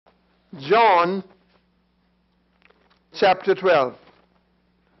John chapter 12.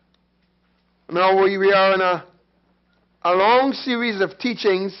 Now we are in a long series of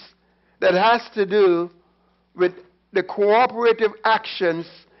teachings that has to do with the cooperative actions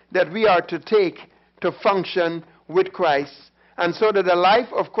that we are to take to function with Christ, and so that the life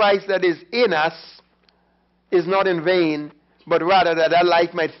of Christ that is in us is not in vain, but rather that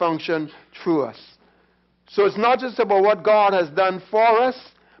life might function through us. So it's not just about what God has done for us,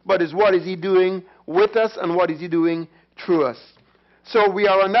 but it's what is He doing with us and what is He doing through us. So we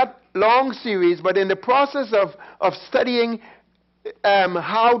are on that long series, but in the process of studying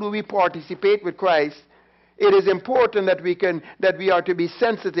how do we participate with Christ, it is important that we are to be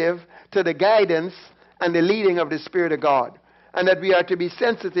sensitive to the guidance and the leading of the Spirit of God, and that we are to be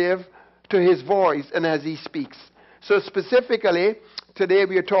sensitive to His voice and as He speaks. So specifically, today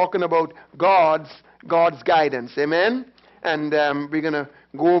we are talking about God's guidance. Amen? And we're going to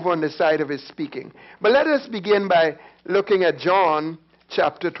go over on the side of His speaking. But let us begin by looking at John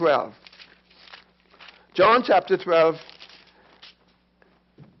chapter 12. John chapter 12.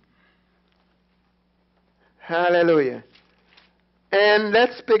 Hallelujah. And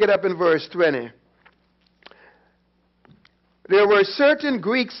let's pick it up in verse 20. There were certain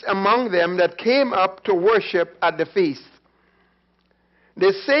Greeks among them that came up to worship at the feast.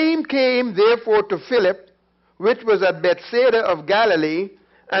 The same came therefore to Philip, which was at Bethsaida of Galilee,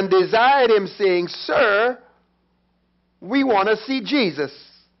 and desired him, saying, Sir, we want to see Jesus.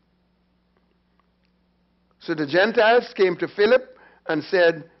 So the Gentiles came to Philip and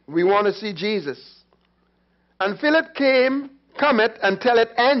said, We want to see Jesus. And Philip cometh and telleth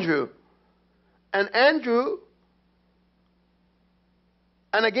Andrew. And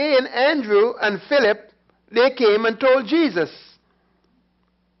again Andrew and Philip, they came and told Jesus.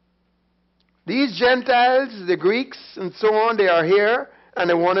 These Gentiles, the Greeks and so on, they are here and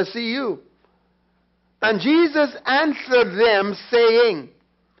they want to see you. And Jesus answered them, saying,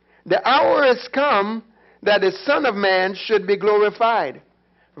 The hour is come that the Son of Man should be glorified.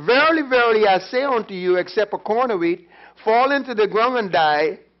 Verily, verily, I say unto you, except a corn of wheat fall into the ground and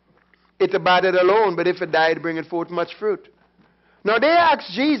die, it abideth alone, but if it die, it bringeth forth much fruit. Now they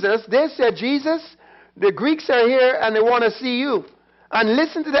asked Jesus, they said, Jesus, the Greeks are here and they want to see you. And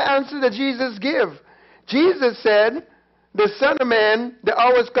listen to the answer that Jesus gave. Jesus said, the Son of Man, the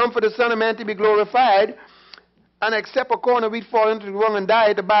hour is come for the Son of Man to be glorified, and except a corn of wheat fall into the ground and die,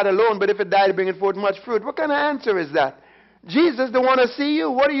 it abide alone, but if it die, it bringeth forth much fruit. What kind of answer is that? Jesus, they want to see you.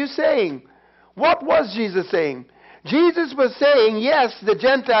 What are you saying? What was Jesus saying? Jesus was saying, yes, the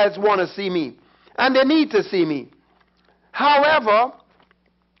Gentiles want to see me, and they need to see me. However,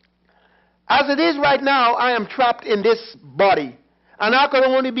 as it is right now, I am trapped in this body, and I can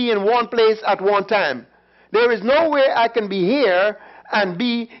only be in one place at one time. There is no way I can be here and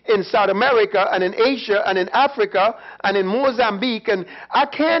be in South America and in Asia and in Africa and in Mozambique, and I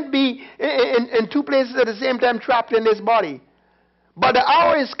can't be in two places at the same time trapped in this body. But the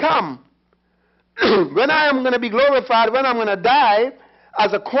hour is come when I am going to be glorified, when I'm going to die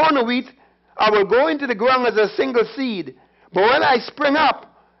as a corn of wheat. I will go into the ground as a single seed, but when I spring up,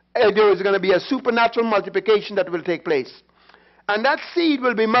 there is going to be a supernatural multiplication that will take place, and that seed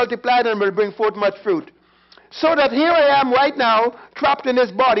will be multiplied and will bring forth much fruit. So that here I am right now, trapped in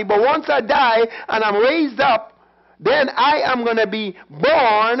this body, but once I die and I'm raised up, then I am going to be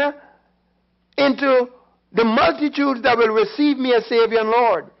born into the multitudes that will receive me as Savior and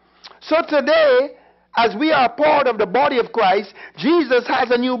Lord. So today, as we are part of the body of Christ, Jesus has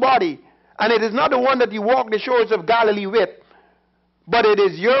a new body. And it is not the one that you walk the shores of Galilee with, but it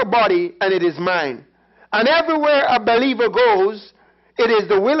is your body and it is mine. And everywhere a believer goes, it is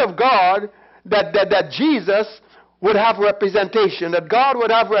the will of God that Jesus would have representation, that God would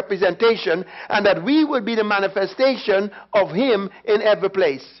have representation, and that we would be the manifestation of Him in every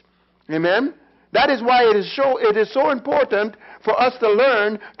place. Amen? That is why it is so important for us to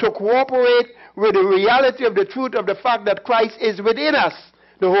learn to cooperate with the reality of the truth of the fact that Christ is within us,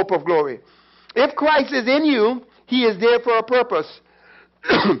 the hope of glory. If Christ is in you, He is there for a purpose.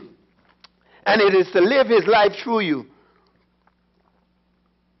 And it is to live His life through you.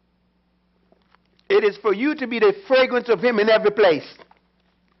 It is for you to be the fragrance of Him in every place.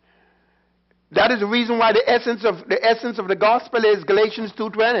 That is the reason why the essence of the gospel is Galatians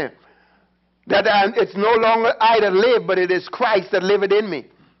 2:20. That it's no longer I that live, but it is Christ that liveth in me.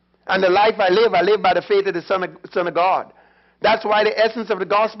 And the life I live by the faith of the Son of God. That's why the essence of the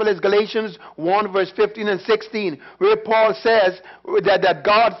gospel is Galatians 1 verse 15 and 16, where Paul says that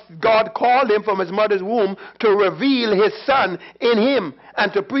God called him from his mother's womb to reveal his Son in him,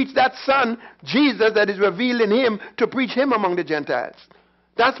 and to preach that Son, Jesus, that is revealed in him, to preach Him among the Gentiles.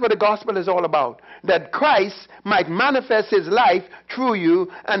 That's what the gospel is all about. That Christ might manifest his life through you,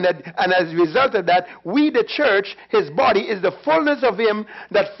 and as a result of that, we, the church, his body, is the fullness of him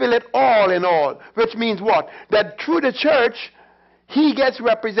that filleth all in all. Which means what? That through the church, he gets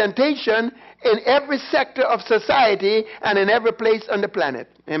representation in every sector of society and in every place on the planet.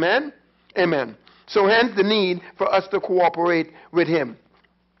 Amen? Amen. So hence the need for us to cooperate with him.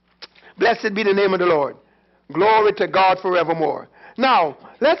 Blessed be the name of the Lord. Glory to God forevermore. Now,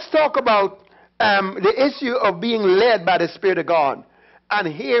 let's talk about the issue of being led by the Spirit of God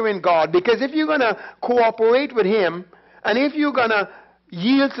and hearing God. Because if you're going to cooperate with him, and if you're going to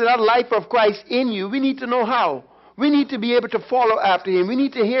yield to that life of Christ in you, we need to know how. We need to be able to follow after him. We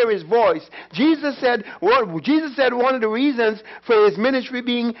need to hear his voice. Jesus said one of the reasons for his ministry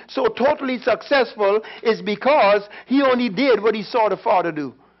being so totally successful is because he only did what he saw the Father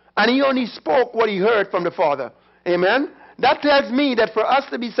do. And he only spoke what he heard from the Father. Amen? That tells me that for us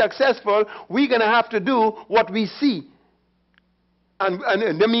to be successful, we're going to have to do what we see. And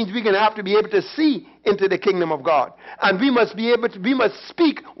that means we're going to have to be able to see into the kingdom of God. And we must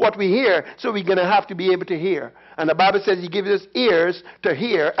speak what we hear, so we're going to have to be able to hear. And the Bible says he gives us ears to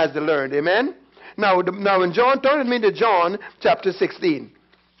hear as the learned. Amen? Now in John, turn with me to John chapter 16.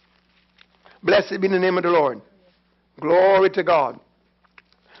 Blessed be the name of the Lord. Glory to God.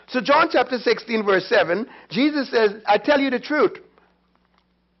 So John chapter 16 verse 7, Jesus says, I tell you the truth.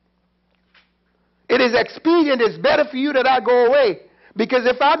 It is expedient, it's better for you that I go away. Because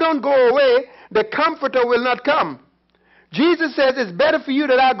if I don't go away, the Comforter will not come. Jesus says it's better for you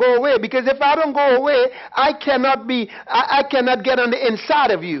that I go away. Because if I don't go away, I cannot get on the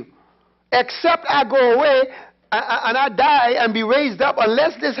inside of you. Except I go away and I die and be raised up.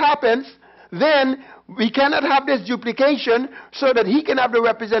 Unless this happens, then we cannot have this duplication so that he can have the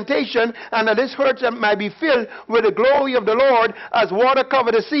representation and that this church might be filled with the glory of the Lord as water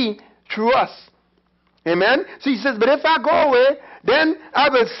cover the sea through us. Amen? So he says, but if I go away, then I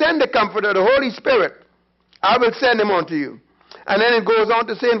will send the Comforter, the Holy Spirit. I will send him unto you. And then it goes on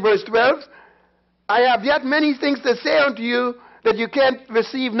to say in verse 12, I have yet many things to say unto you that you can't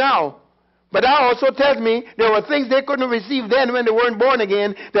receive now. But that also tells me there were things they couldn't receive then when they weren't born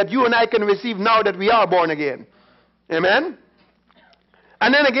again that you and I can receive now that we are born again. Amen?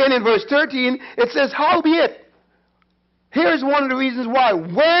 And then again in verse 13, it says, howbeit. Here's one of the reasons why.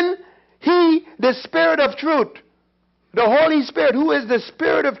 When he, the Spirit of truth, the Holy Spirit, who is the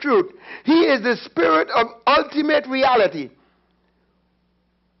Spirit of truth, he is the Spirit of ultimate reality.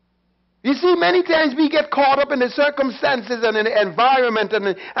 You see, many times we get caught up in the circumstances and in the environment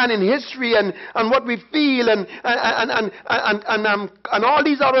and in history and what we feel and all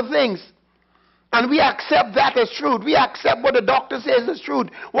these other things. And we accept that as truth. We accept what the doctor says is truth,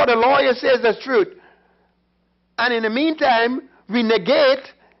 what a lawyer says is truth. And in the meantime, we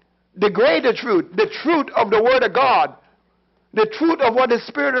negate the greater truth, the truth of the Word of God, the truth of what the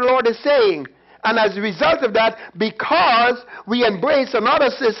Spirit of the Lord is saying. And as a result of that, because we embrace another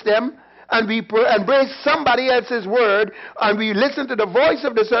system, and we embrace somebody else's word, and we listen to the voice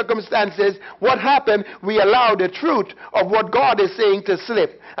of the circumstances, what happened? We allow the truth of what God is saying to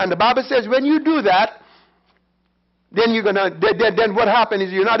slip. And the Bible says when you do that, then what happens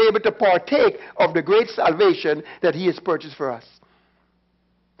is you're not able to partake of the great salvation that he has purchased for us.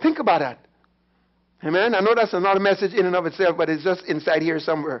 Think about that. Amen? I know that's another message in and of itself, but it's just inside here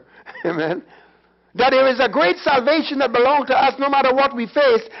somewhere. Amen? That there is a great salvation that belongs to us no matter what we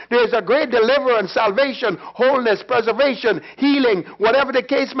face. There is a great deliverance, salvation, wholeness, preservation, healing, whatever the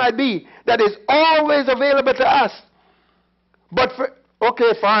case might be, that is always available to us. But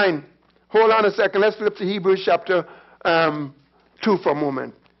okay, fine. Hold on a second. Let's flip to Hebrews chapter 2 for a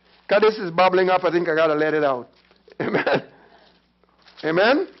moment. Because this is bubbling up. I think I got to let it out. Amen.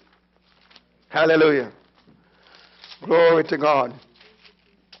 Amen. Hallelujah. Glory to God.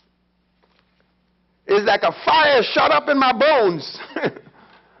 It's like a fire shut up in my bones.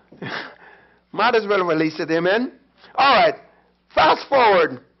 Might as well release it, amen? All right, fast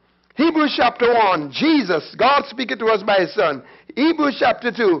forward. Hebrews chapter 1, Jesus, God speaking to us by his Son. Hebrews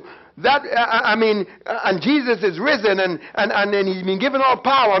chapter 2, and Jesus is risen and he's been given all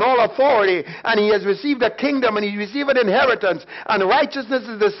power and all authority, and he has received a kingdom and he received an inheritance, and righteousness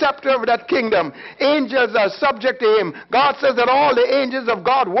is the scepter of that kingdom. Angels are subject to him. God says that all the angels of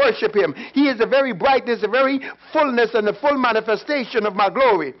God worship him. He is the very brightness, the very fullness and the full manifestation of my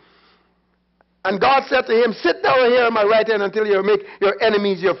glory. And God said to him, sit down here on my right hand until you make your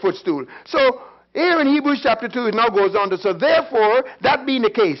enemies your footstool. So here in Hebrews chapter 2, it now goes on to, so therefore, that being the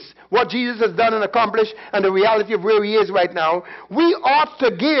case, what Jesus has done and accomplished and the reality of where he is right now, we ought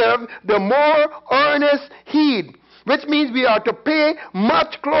to give the more earnest heed which means we are to pay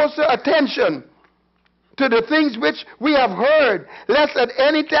much closer attention to the things which we have heard, lest at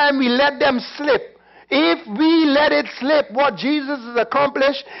any time we let them slip. If we let it slip what Jesus has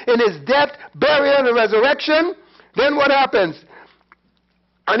accomplished in his death, burial, and resurrection, then what happens?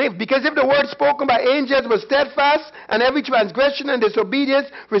 And because if the word spoken by angels was steadfast, and every transgression and disobedience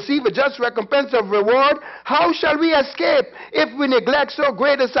receive a just recompense of reward, how shall we escape if we neglect so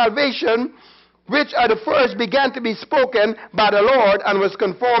great a salvation, which at the first began to be spoken by the Lord, and was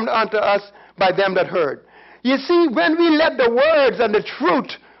conformed unto us by them that heard? You see, when we let the words and the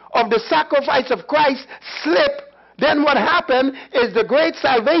truth of the sacrifice of Christ slip, then what happened is the great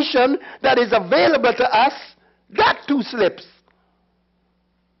salvation that is available to us, that too slips.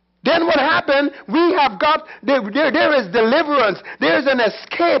 Then what happened? We have got, there is deliverance. There is an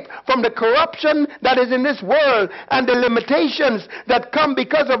escape from the corruption that is in this world and the limitations that come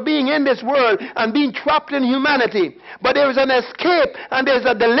because of being in this world and being trapped in humanity. But there is an escape and there's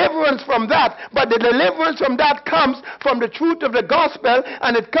a deliverance from that. But the deliverance from that comes from the truth of the gospel,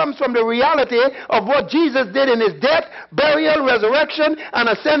 and it comes from the reality of what Jesus did in his death, burial, resurrection, and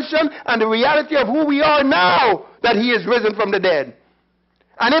ascension, and the reality of who we are now that he is risen from the dead.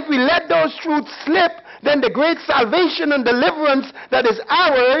 And if we let those truths slip, then the great salvation and deliverance that is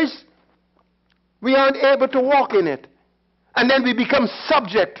ours, we aren't able to walk in it. And then we become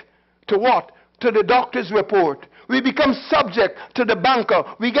subject to what? To the doctor's report. We become subject to the banker.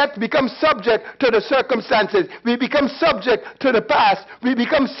 We become subject to the circumstances. We become subject to the past. We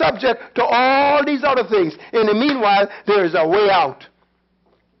become subject to all these other things. In the meanwhile, there is a way out.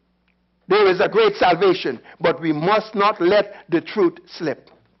 There is a great salvation, but we must not let the truth slip.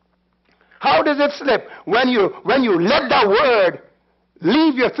 How does it slip? When you let that word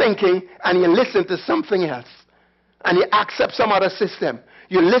leave your thinking and you listen to something else, and you accept some other system.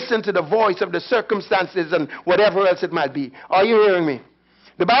 You listen to the voice of the circumstances and whatever else it might be. Are you hearing me?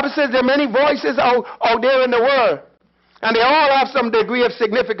 The Bible says there are many voices out there in the world, and they all have some degree of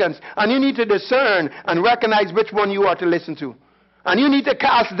significance, and you need to discern and recognize which one you are to listen to. And you need to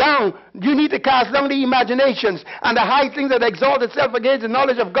cast down the imaginations and the high things that exalt itself against the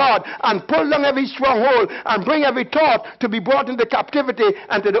knowledge of God, and pull down every stronghold and bring every thought to be brought into captivity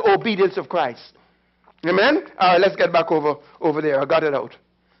and to the obedience of Christ. Amen? All right, let's get back over there. I got it out.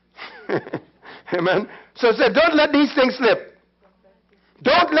 Amen? So it said, don't let these things slip.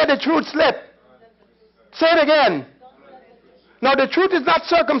 Don't let the truth slip. Say it again. Now, the truth is not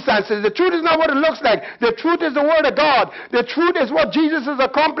circumstances. The truth is not what it looks like. The truth is the Word of God. The truth is what Jesus has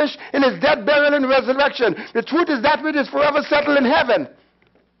accomplished in his death, burial, and resurrection. The truth is that which is forever settled in heaven.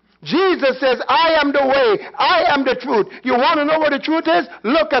 Jesus says, I am the way. I am the truth. You want to know what the truth is?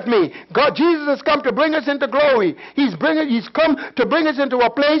 Look at me. Jesus has come to bring us into glory. He's come to bring us into a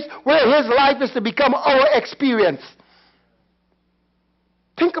place where his life is to become our experience.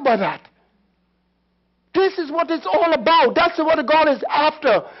 Think about that. This is what it's all about. That's what God is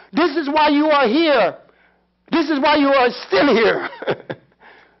after. This is why you are here. This is why you are still here.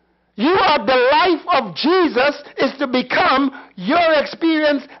 You are the life of Jesus is to become your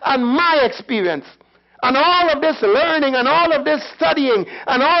experience and my experience. And all of this learning and all of this studying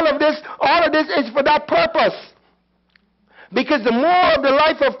and all of this is for that purpose. Because the more of the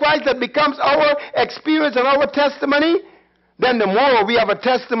life of Christ that becomes our experience and our testimony, then the more we have a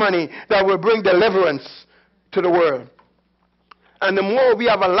testimony that will bring deliverance to the world. And the more we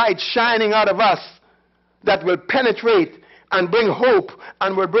have a light shining out of us that will penetrate and bring hope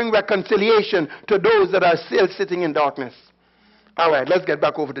and will bring reconciliation to those that are still sitting in darkness. All right, let's get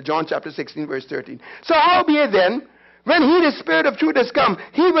back over to John chapter 16, verse 13. So howbeit then, when he, the Spirit of truth, is come,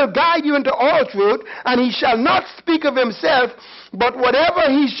 he will guide you into all truth, and he shall not speak of himself, but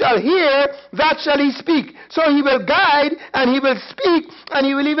whatever he shall hear, that shall he speak. So he will guide, and he will speak, and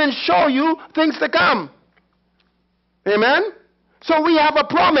he will even show you things to come. Amen? So we have a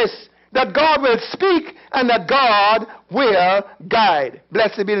promise that God will speak and that God will guide.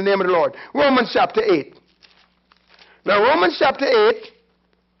 Blessed be the name of the Lord. Romans chapter 8. Now Romans chapter 8,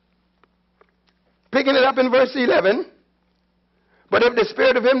 picking it up in verse 11. But if the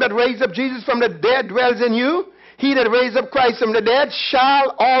Spirit of him that raised up Jesus from the dead dwells in you, he that raised up Christ from the dead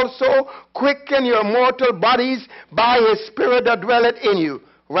shall also quicken your mortal bodies by his Spirit that dwelleth in you.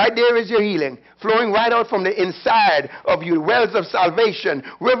 Right there is your healing, flowing right out from the inside of you. Wells of salvation,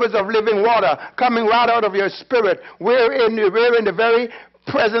 rivers of living water, coming right out of your spirit. We're in the very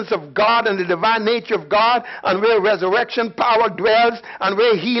presence of God and the divine nature of God, and where resurrection power dwells and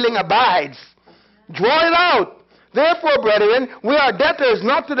where healing abides. Draw it out. Therefore, brethren, we are debtors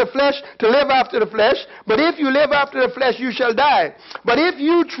not to the flesh to live after the flesh, but if you live after the flesh, you shall die. But if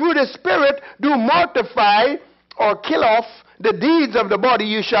you through the Spirit do mortify or kill off the deeds of the body,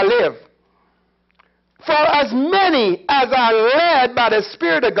 you shall live. For as many as are led by the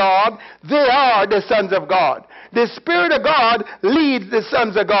Spirit of God, they are the sons of God. The Spirit of God leads the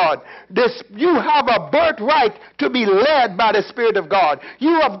sons of God. You have a birthright to be led by the Spirit of God.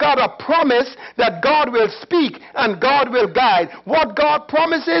 You have got a promise that God will speak and God will guide. What God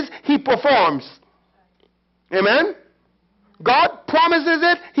promises, He performs. Amen? God promises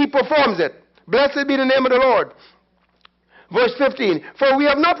it, He performs it. Blessed be the name of the Lord. Verse 15, for we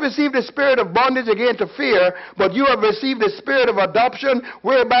have not received the spirit of bondage again to fear, but you have received the spirit of adoption,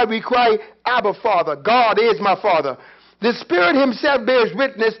 whereby we cry, Abba, Father. God is my Father. The Spirit Himself bears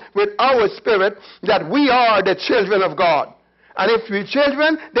witness with our spirit that we are the children of God. And if we're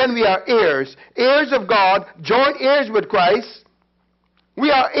children, then we are heirs. Heirs of God, joint heirs with Christ.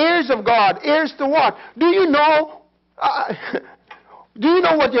 We are heirs of God. Heirs to what? Do you know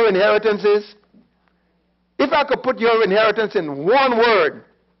what your inheritance is? If I could put your inheritance in one word.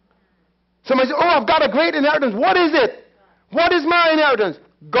 Somebody says, oh, I've got a great inheritance. What is it? What is my inheritance?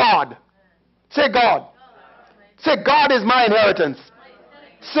 God. Say God. Say God is my inheritance.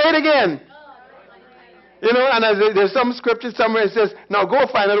 Say it again. You know, and there's some scripture somewhere that says, now go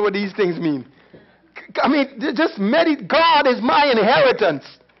find out what these things mean. I mean, just meditate. God is my inheritance.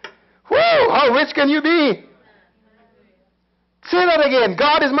 Woo, how rich can you be? Say that again.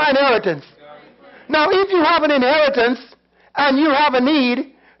 God is my inheritance. Now, if you have an inheritance and you have a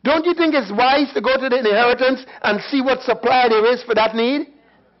need, don't you think it's wise to go to the inheritance and see what supply there is for that need?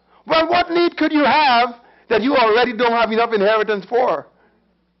 Well, what need could you have that you already don't have enough inheritance for?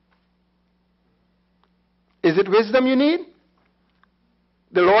 Is it wisdom you need?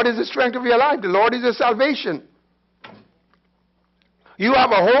 The Lord is the strength of your life. The Lord is your salvation. You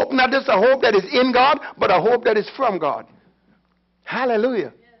have a hope, not just a hope that is in God, but a hope that is from God.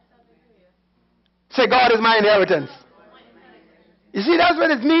 Hallelujah. Say, God is my inheritance. You see, that's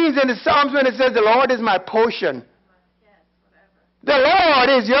what it means in the Psalms when it says, the Lord is my portion. The Lord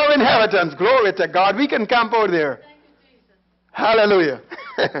is your inheritance. Glory to God. We can camp out there. Hallelujah.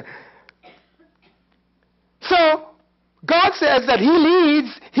 So, God says that He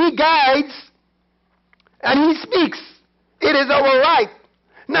leads, He guides, and He speaks. It is our right.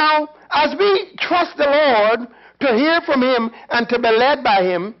 Now, as we trust the Lord to hear from Him and to be led by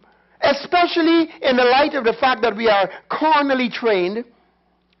Him, especially in the light of the fact that we are carnally trained.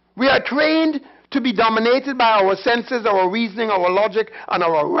 We are trained to be dominated by our senses, our reasoning, our logic, and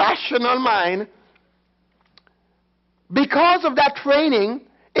our rational mind. Because of that training,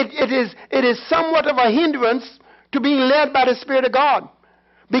 it is somewhat of a hindrance to being led by the Spirit of God.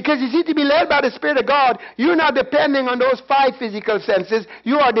 Because you see, to be led by the Spirit of God, you're not depending on those 5 physical senses.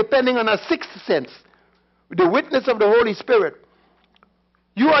 You are depending on a 6th sense, the witness of the Holy Spirit.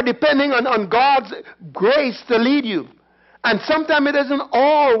 You are depending on God's grace to lead you. And sometimes it doesn't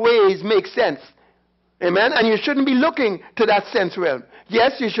always make sense. Amen? And you shouldn't be looking to that sense realm.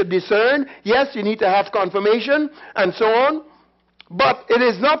 Yes, you should discern. Yes, you need to have confirmation and so on. But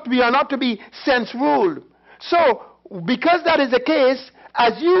we are not to be sense ruled. So, because that is the case,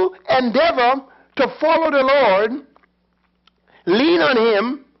 as you endeavor to follow the Lord, lean on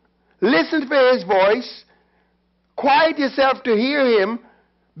Him, listen for His voice, quiet yourself to hear Him,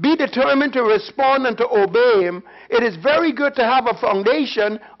 be determined to respond and to obey Him, it is very good to have a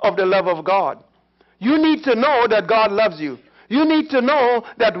foundation of the love of God. You need to know that God loves you. You need to know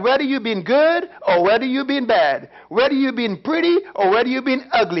that whether you've been good or whether you've been bad, whether you've been pretty or whether you've been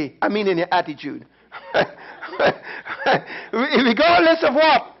ugly, I mean in your attitude. Regardless of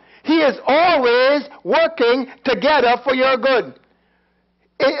what, He is always working together for your good.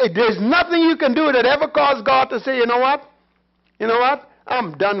 There's nothing you can do that ever cause God to say, you know what?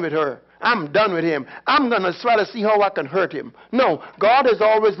 I'm done with her. I'm done with him. I'm going to try to see how I can hurt him. No, God is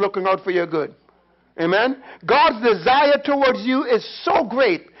always looking out for your good. Amen? God's desire towards you is so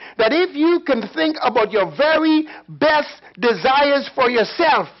great that if you can think about your very best desires for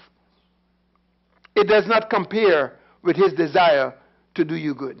yourself, it does not compare with His desire to do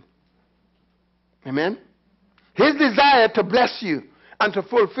you good. Amen? His desire to bless you and to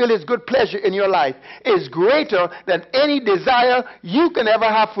fulfill His good pleasure in your life is greater than any desire you can ever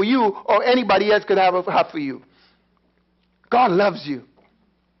have for you or anybody else could ever have for you. God loves you.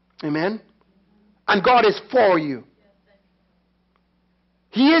 Amen? And God is for you.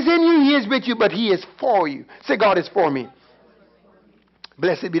 He is in you, He is with you, but He is for you. Say, God is for me.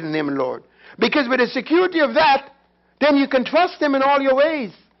 Blessed be the name of the Lord. Because with the security of that, then you can trust Him in all your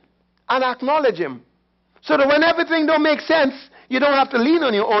ways and acknowledge Him. So that when everything don't make sense, you don't have to lean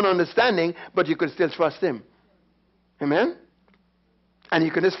on your own understanding, but you can still trust Him. Amen? And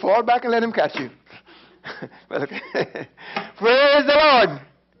you can just fall back and let Him catch you. Well, okay. Praise the Lord.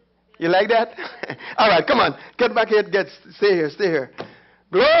 You like that? All right, come on. Get back here. Stay here. Stay here.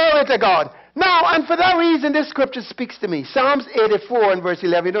 Glory to God. Now, and for that reason, this scripture speaks to me. Psalms 84 and verse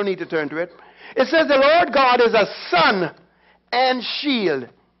 11. You don't need to turn to it. It says, the Lord God is a sun and shield.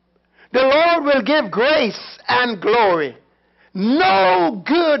 The Lord will give grace and glory. No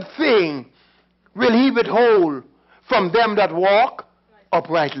good thing will he withhold from them that walk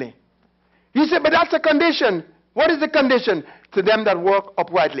uprightly. You say, but that's a condition. What is the condition? To them that walk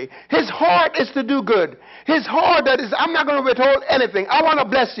uprightly. His heart is to do good. His heart that is, I'm not going to withhold anything. I want to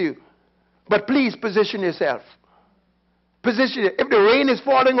bless you. But please position yourself. Position it. If the rain is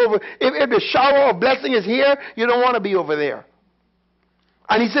falling over, if the shower of blessing is here, you don't want to be over there.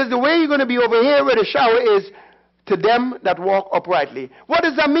 And he says the way you're going to be over here where the shower is, to them that walk uprightly. What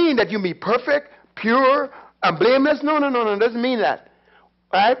does that mean? That you be perfect, pure, and blameless? No. It doesn't mean that.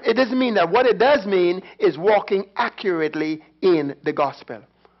 Right? It doesn't mean that. What it does mean is walking accurately in the gospel.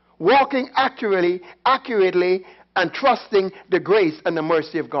 Walking accurately, and trusting the grace and the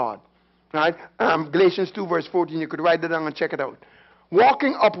mercy of God. Right? Galatians 2 verse 14, you could write that down and check it out.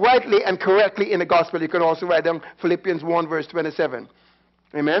 Walking uprightly and correctly in the gospel. You can also write down Philippians 1 verse 27.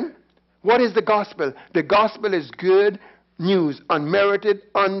 Amen? What is the gospel? The gospel is good news, unmerited,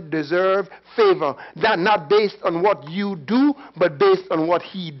 undeserved favor. That not based on what you do, but based on what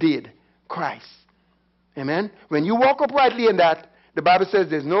he did. Christ. Amen? When you walk uprightly in that, the Bible says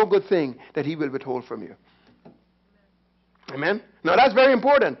there's no good thing that he will withhold from you. Amen? Now that's very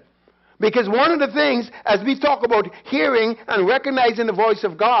important. Because one of the things, as we talk about hearing and recognizing the voice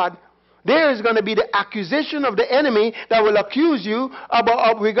of God, there is going to be the accusation of the enemy that will accuse you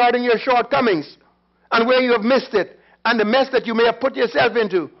regarding your shortcomings and where you have missed it and the mess that you may have put yourself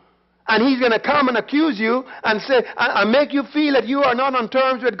into. And he's going to come and accuse you and say and make you feel that you are not on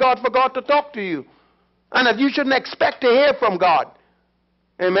terms with God for God to talk to you. And that you shouldn't expect to hear from God.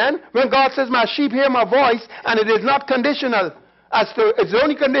 Amen? When God says, my sheep hear my voice, and it is not conditional. It's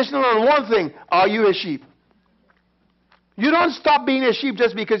only conditional on one thing. Are you a sheep? You don't stop being a sheep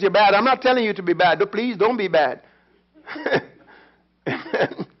just because you're bad. I'm not telling you to be bad. Please don't be bad.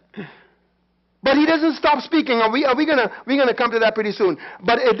 But he doesn't stop speaking. We're gonna come to that pretty soon.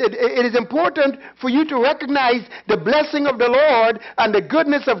 But it is important for you to recognize the blessing of the Lord and the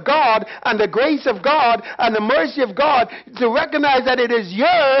goodness of God and the grace of God and the mercy of God, to recognize that it is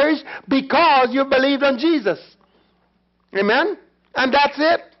yours because you believed on Jesus. Amen? And that's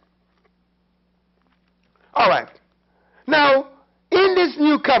it. All right. Now, in this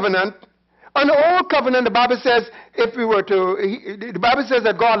new covenant, an old covenant, the Bible says, the Bible says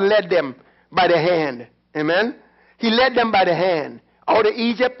that God led them by the hand. Amen? He led them by the hand out of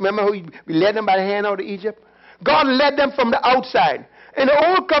Egypt. Remember how we led them by the hand out of Egypt? God led them from the outside. In the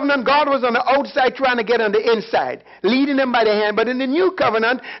old covenant, God was on the outside trying to get on the inside, leading them by the hand. But in the new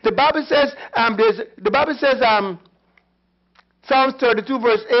covenant, the Bible says, Psalms 32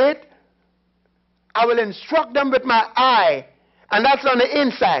 verse 8, I will instruct them with my eye. And that's on the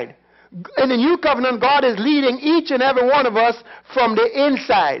inside. In the new covenant, God is leading each and every one of us from the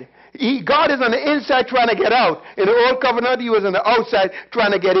inside. God is on the inside trying to get out. In the old covenant, he was on the outside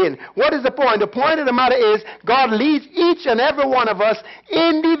trying to get in. What is the point? The point of the matter is God leads each and every one of us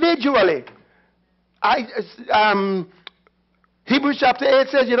individually. Hebrews chapter 8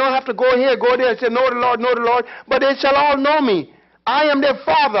 says you don't have to go here, go there and say, know the Lord, but they shall all know me. I am their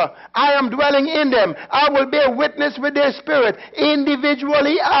Father. I am dwelling in them. I will bear witness with their spirit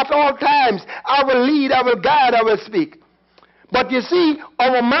individually at all times. I will lead, I will guide, I will speak. But you see,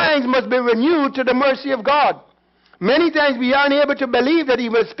 our minds must be renewed to the mercy of God. Many times we aren't able to believe that he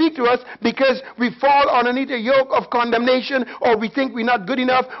will speak to us because we fall underneath a yoke of condemnation, or we think we're not good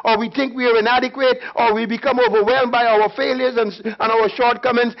enough, or we think we are inadequate, or we become overwhelmed by our failures and our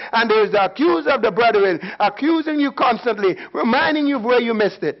shortcomings, and there's the accuser of the brethren accusing you constantly, reminding you of where you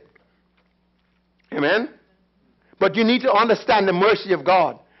missed it. Amen? But you need to understand the mercy of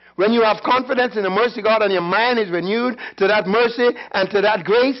God. When you have confidence in the mercy of God and your mind is renewed to that mercy and to that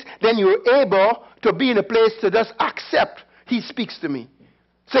grace, then you're able to be in a place to just accept he speaks to me.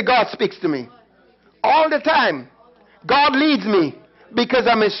 Say, God speaks to me. All the time. God leads me because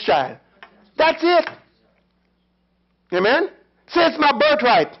I'm his child. That's it. Amen? Say, it's my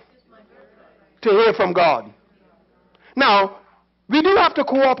birthright to hear from God. Now, we do have to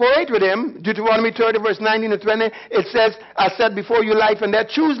cooperate with him. Deuteronomy 30 verse 19 and 20, it says, I set before you life and death.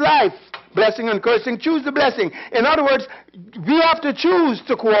 Choose life. Blessing and cursing. Choose the blessing. In other words, we have to choose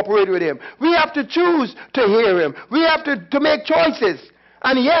to cooperate with him. We have to choose to hear him. We have to make choices.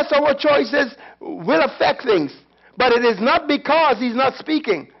 And yes, our choices will affect things. But it is not because he's not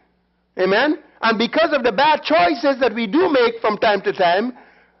speaking. Amen? And because of the bad choices that we do make from time to time,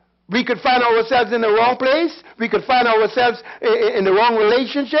 we could find ourselves in the wrong place. We could find ourselves in the wrong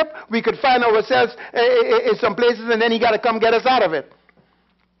relationship. We could find ourselves in some places, and then he got to come get us out of it.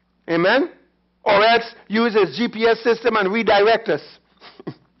 Amen? Or else use his GPS system and redirect us.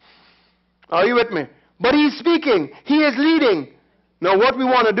 Are you with me? But he's speaking. He is leading. Now what we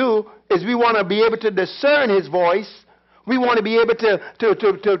want to do is we want to be able to discern his voice. We want to be able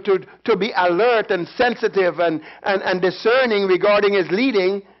to be alert and sensitive and discerning regarding his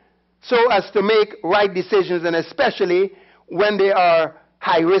leading, so as to make right decisions, and especially when there are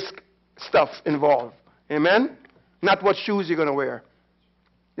high-risk stuff involved. Amen? Not what shoes you're going to wear.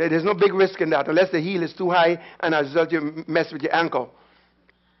 There's no big risk in that, unless the heel is too high and as a result you mess with your ankle.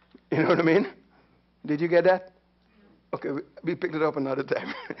 You know what I mean? Did you get that? Okay, we picked it up another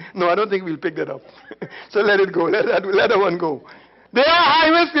time. No, I don't think we'll pick that up. So let it go. Let that one go. There are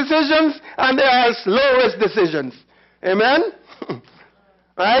high-risk decisions and there are low-risk decisions. Amen?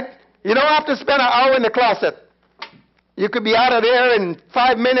 Right? You don't have to spend an hour in the closet. You could be out of there in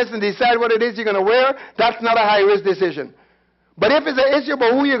 5 minutes and decide what it is you're going to wear. That's not a high-risk decision. But if it's an issue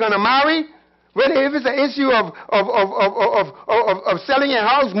about who you're going to marry, if it's an issue of selling your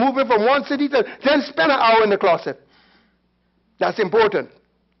house, moving from one city to, then spend an hour in the closet. That's important.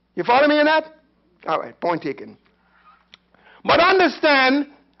 You follow me in that? All right, point taken. But understand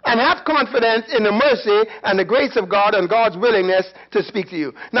and have confidence in the mercy and the grace of God and God's willingness to speak to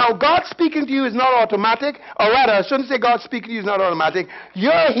you. Now, God speaking to you is not automatic, or rather, I shouldn't say God speaking to you is not automatic.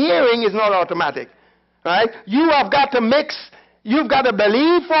 Your hearing is not automatic. Right? You have got to mix. You've got to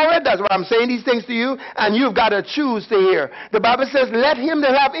believe for it. That's why I'm saying these things to you. And you've got to choose to hear. The Bible says, let him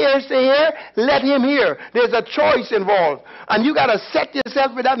that have ears to hear, let him hear. There's a choice involved. And you got to set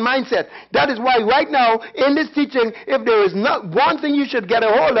yourself with that mindset. That is why right now, in this teaching, if there is not one thing you should get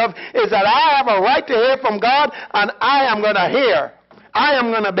a hold of, is that I have a right to hear from God, and I am going to hear. I am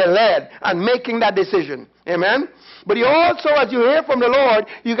going to be led and making that decision. Amen? But you also, as you hear from the Lord,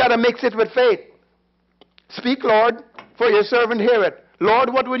 you got to mix it with faith. Speak, Lord, for your servant hear it.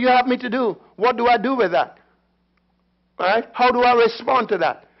 Lord, what would you have me to do? What do I do with that? All right? How do I respond to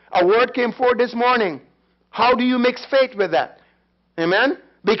that? A word came forth this morning. How do you mix faith with that? Amen?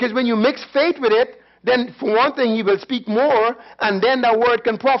 Because when you mix faith with it, then for one thing, he will speak more, and then that word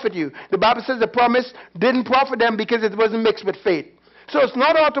can profit you. The Bible says the promise didn't profit them because it wasn't mixed with faith. So it's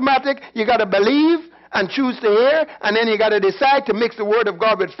not automatic. You got to believe and choose to hear, and then you got to decide to mix the word of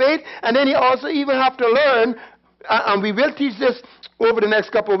God with faith, and then you also even have to learn, and we will teach this over the next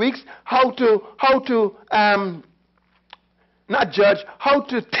couple of weeks, how to not judge, how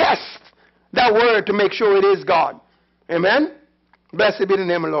to test that word to make sure it is God. Amen? Blessed be the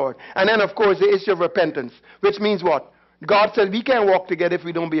name of the Lord. And then, of course, the issue of repentance, which means what? God said we can't walk together if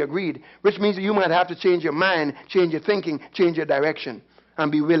we don't be agreed, which means you might have to change your mind, change your thinking, change your direction,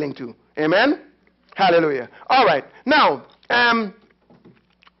 and be willing to. Amen? Hallelujah. All right. Now,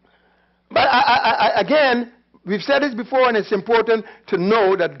 but again, we've said this before, and it's important to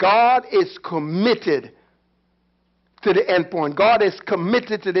know that God is committed to the end point. God is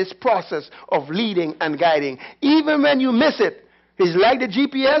committed to this process of leading and guiding. Even when you miss it, he's like the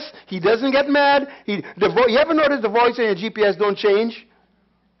GPS. He doesn't get mad. You ever notice the voice in your GPS don't change?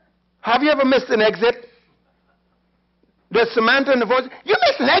 Have you ever missed an exit? There's Samantha in the voice. You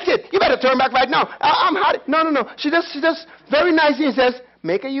missed an exit. You better turn back right now. I'm hot. No. She just very nicely says,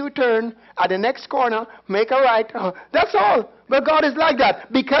 make a U-turn at the next corner. Make a right. That's all. But God is like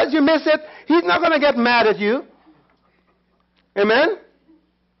that. Because you miss it, he's not going to get mad at you. Amen?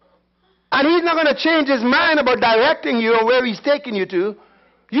 And he's not going to change his mind about directing you or where he's taking you to.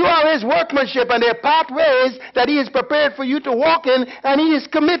 You are his workmanship, and there are pathways that he has prepared for you to walk in, and he is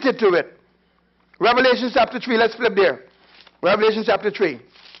committed to it. Revelation chapter 3. Let's flip there. Revelation chapter 3.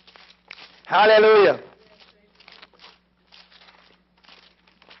 Hallelujah.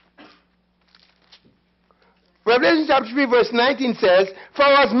 Revelation chapter 3 verse 19 says, for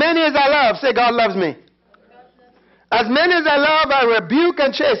as many as I love, say God loves me. As many as I love, I rebuke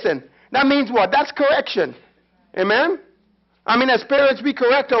and chasten. That means what? That's correction. Amen? I mean, as parents, we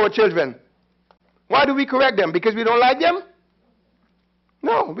correct our children. Why do we correct them? Because we don't like them?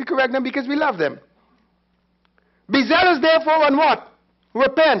 No, we correct them because we love them. Be zealous therefore and what?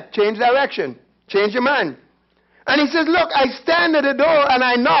 Repent. Change direction. Change your mind. And he says, look, I stand at the door and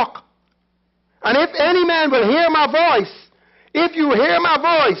I knock. And if any man will hear my voice, if you hear my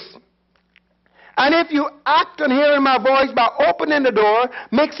voice, And if you act on hearing my voice by opening the door,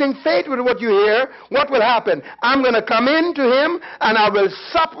 mixing faith with what you hear, what will happen? I'm going to come into him, and I will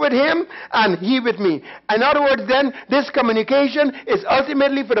sup with him, and he with me. In other words, then, this communication is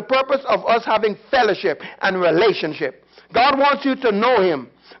ultimately for the purpose of us having fellowship and relationship. God wants you to know him.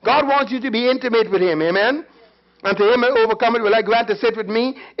 God wants you to be intimate with him. Amen? And to him I overcome it will I grant to sit with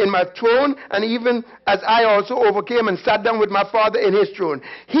me in my throne, and even as I also overcame and sat down with my Father in his throne.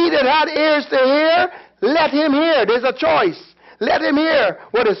 He that had ears to hear, let him hear. There's a choice. Let him hear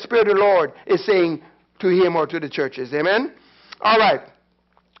what the Spirit of the Lord is saying to him or to the churches. Amen? All right.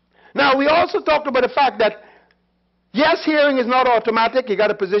 Now, we also talked about the fact that, yes, hearing is not automatic. You got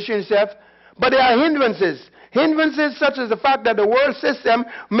to position yourself. But there are hindrances. Hindrances such as the fact that the world system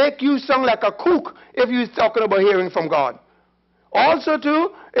make you sound like a kook if you're talking about hearing from God. Also,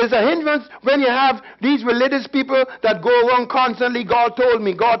 too, is a hindrance when you have these religious people that go around constantly, God told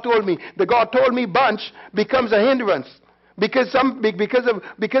me, God told me. The God told me bunch becomes a hindrance. Because of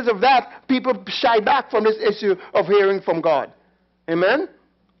that, people shy back from this issue of hearing from God. Amen?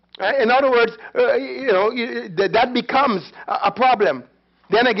 In other words, that becomes a problem.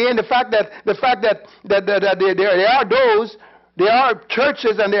 Then again, the fact that there are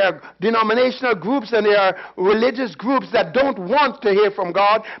churches and there are denominational groups and there are religious groups that don't want to hear from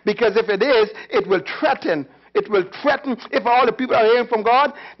God, because if it is, it will threaten. It will threaten. If all the people are hearing from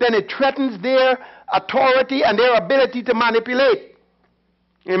God, then it threatens their authority and their ability to manipulate.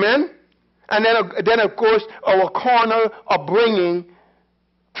 Amen? And then of course, our carnal upbringing,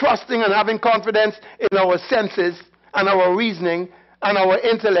 trusting and having confidence in our senses and our reasoning and our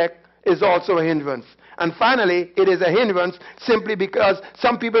intellect is also a hindrance. And finally, it is a hindrance simply because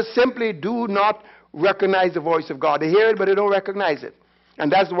some people simply do not recognize the voice of God. They hear it, but they don't recognize it.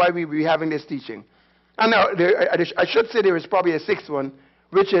 And that's why we'll be having this teaching. And now, I should say there is probably a sixth one,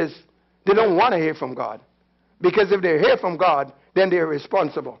 which is they don't want to hear from God. Because if they hear from God, then they're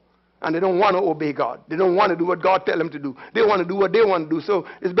responsible. And they don't want to obey God. They don't want to do what God tells them to do. They want to do what they want to do. So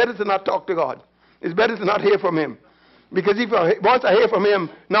it's better to not talk to God. It's better to not hear from him. Because once I hear from him,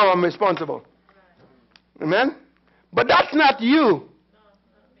 now I'm responsible. Amen? But that's not you.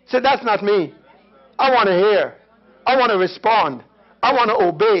 Say, that's not me. I want to hear. I want to respond. I want to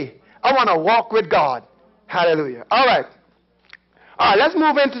obey. I want to walk with God. Hallelujah. All right. All right, let's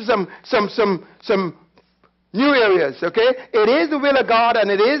move into some new areas, okay? It is the will of God,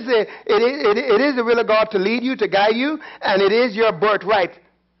 and it is the will of God to lead you, to guide you, and it is your birthright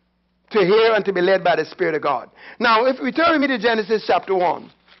to hear and to be led by the Spirit of God. Now, if we turn with me to Genesis chapter 1.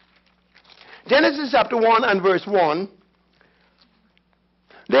 Genesis chapter 1 and verse 1.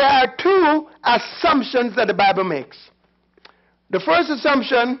 There are two assumptions that the Bible makes. The first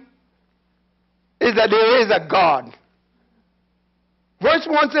assumption is that there is a God. Verse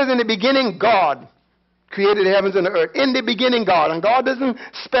 1 says, in the beginning, God created the heavens and the earth. In the beginning, God. And God doesn't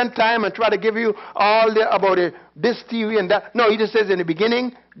spend time and try to give you all about this theory and that. No, he just says in the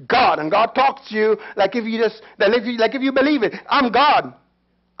beginning, God. And God talks to you like if you believe it. I'm God.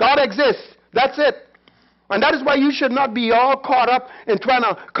 God exists. That's it. And that is why you should not be all caught up in trying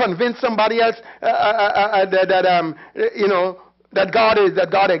to convince somebody else that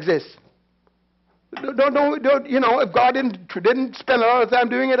God exists. If God didn't spend a lot of time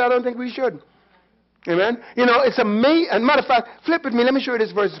doing it, I don't think we should. Amen? It's amazing. As a matter of fact, flip with me. Let me show you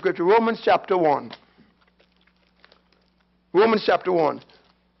this verse of Scripture. Romans chapter 1. Romans chapter 1.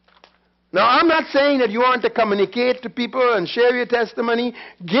 Now, I'm not saying that you aren't to communicate to people and share your testimony.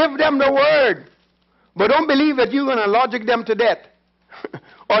 Give them the word. But don't believe that you're going to logic them to death.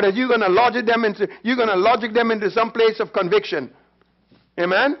 Or that you're going to logic them into some place of conviction.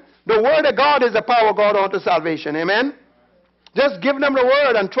 Amen? The word of God is the power of God unto salvation. Amen? Just give them the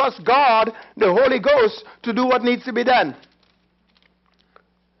word and trust God, the Holy Ghost, to do what needs to be done.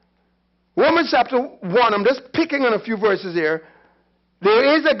 Romans chapter 1, I'm just picking on a few verses here.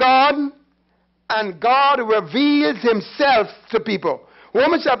 There is a God, and God reveals himself to people.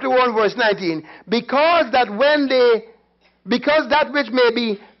 Romans chapter 1, verse 19. Because that which may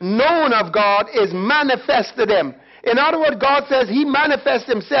be known of God is manifest to them. In other words, God says he manifests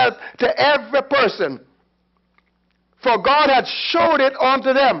himself to every person. For God had showed it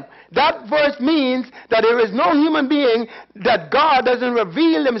unto them. That verse means that there is no human being that God doesn't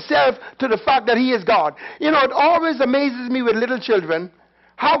reveal himself to the fact that he is God. It always amazes me with little children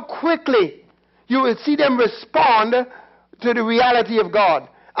how quickly you will see them respond to the reality of God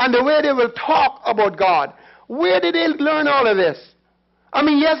and the way they will talk about God. Where did they learn all of this? I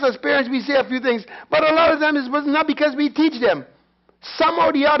mean, yes, as parents we say a few things, but a lot of times it was not because we teach them. Somehow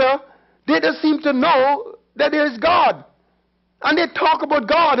or the other, they just seem to know that there is God. And they talk about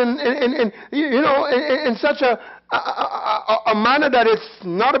God in such a manner that it's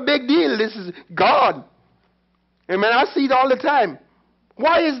not a big deal. This is God. Amen. I see it all the time.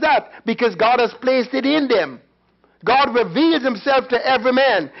 Why is that? Because God has placed it in them. God reveals himself to every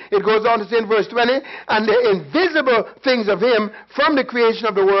man. It goes on to say in verse 20, and the invisible things of him from the creation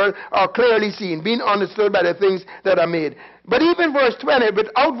of the world are clearly seen, being understood by the things that are made. But even verse 20,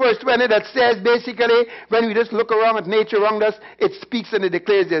 without verse 20, that says basically, when we just look around at nature around us, it speaks and it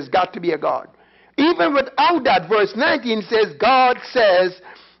declares there's got to be a God. Even without that, verse 19 says, God says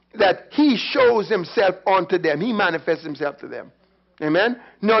that he shows himself unto them. He manifests himself to them. Amen?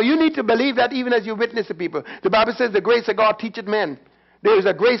 No, you need to believe that even as you witness to people. The Bible says the grace of God teacheth men. There is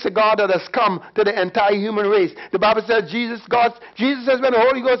a grace of God that has come to the entire human race. The Bible says Jesus says when the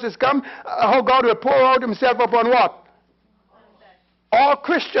Holy Ghost has come, how God will pour out himself upon what? All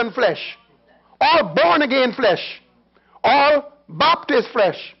Christian flesh. All born again flesh. All Baptist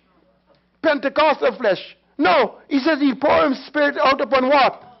flesh. Pentecostal flesh. No, he says he pour his spirit out upon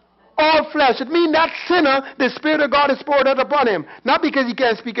what? All flesh. It means that sinner, the Spirit of God is poured out upon him. Not because he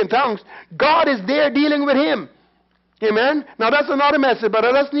can't speak in tongues. God is there dealing with him. Amen? Now that's another message, but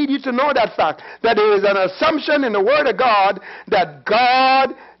I just need you to know that fact. That there is an assumption in the Word of God that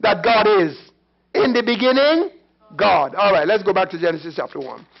God is. In the beginning, God. Alright, let's go back to Genesis chapter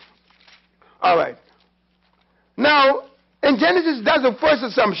 1. Alright. Now, in Genesis, that's the first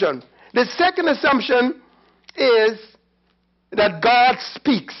assumption. The second assumption is that God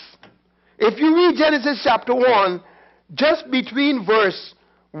speaks. If you read Genesis chapter 1, just between verse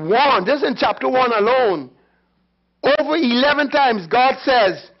 1, just in chapter 1 alone, over 11 times God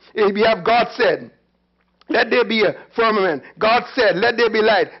says, if you have God said, let there be a firmament. God said, let there be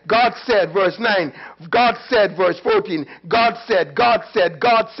light. God said, verse 9. God said, verse 14. God said, God said,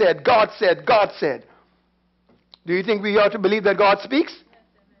 God said, God said, God said. Do you think we ought to believe that God speaks?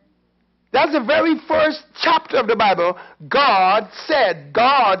 That's the very first chapter of the Bible. God said,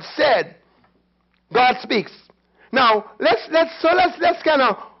 God said. God speaks. Now, let's kind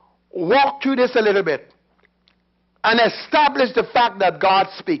of walk through this a little bit and establish the fact that God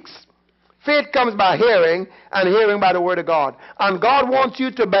speaks. Faith comes by hearing, and hearing by the word of God. And God wants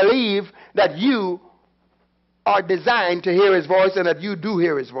you to believe that you are designed to hear his voice and that you do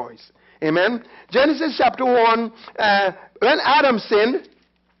hear his voice. Amen? Genesis chapter 1, when Adam sinned,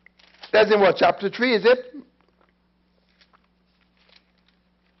 that's in what, chapter 3, is it?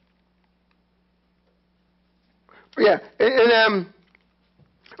 Yeah.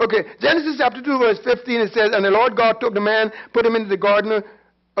 Okay, Genesis chapter 2, verse 15, it says, and the Lord God took the man, put him into the garden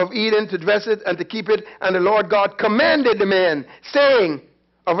of Eden to dress it and to keep it. And the Lord God commanded the man, saying,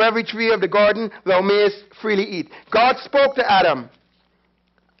 of every tree of the garden thou mayest freely eat. God spoke to Adam.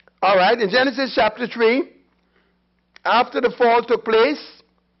 All right, in Genesis chapter 3, after the fall took place,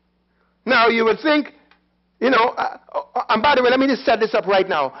 now you would think, and by the way, let me just set this up right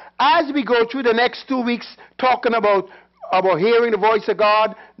now. As we go through the next 2 weeks talking about hearing the voice of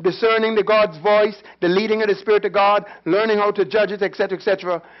God, discerning the God's voice, the leading of the Spirit of God, learning how to judge it, etc.,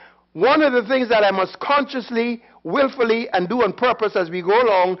 etc., one of the things that I must consciously, willfully, and do on purpose as we go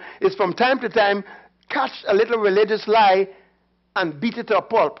along is from time to time catch a little religious lie and beat it to a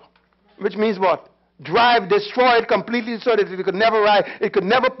pulp. Which means what? Destroy it completely so that it could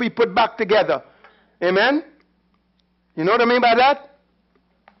never be put back together. Amen? You know what I mean by that?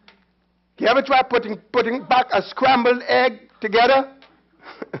 You ever try putting back a scrambled egg together?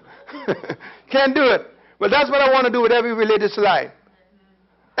 Can't do it. Well, that's what I want to do with every religious lie.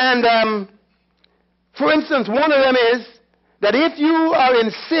 And, for instance, one of them is that if you are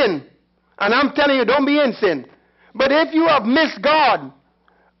in sin, and I'm telling you, don't be in sin, but if you have missed God,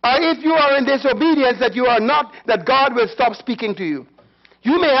 or if you are in disobedience, that God will stop speaking to you.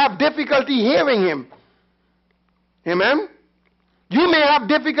 You may have difficulty hearing him. Amen? You may have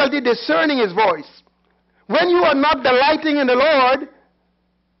difficulty discerning his voice. When you are not delighting in the Lord,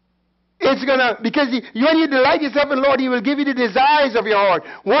 because when you delight yourself in the Lord, he will give you the desires of your heart.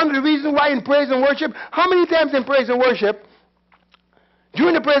 One of the reasons why in praise and worship, how many times in praise and worship,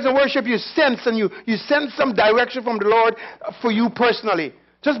 during the praise and worship, you sense some direction from the Lord for you personally,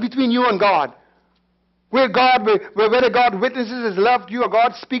 just between you and God. Whether God witnesses his love to you or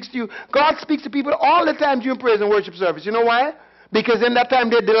God speaks to you. God speaks to people all the time during praise and worship service. You know why? Because in that time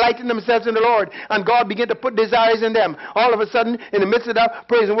they're delighting themselves in the Lord. And God began to put desires in them. All of a sudden, in the midst of that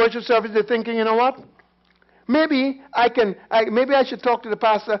praise and worship service, they're thinking, you know what? Maybe I should talk to the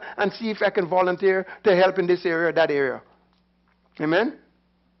pastor and see if I can volunteer to help in this area or that area. Amen?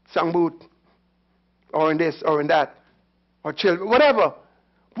 Song booth. Or in this or in that. Or children. Whatever.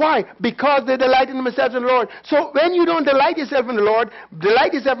 Why? Because they delight in themselves in the Lord. So when you don't delight yourself in the Lord,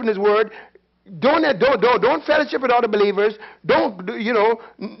 delight yourself in His Word, don't fellowship with other believers, no praise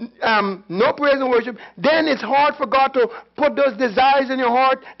and worship, then it's hard for God to put those desires in your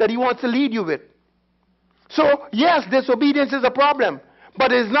heart that He wants to lead you with. So, yes, disobedience is a problem,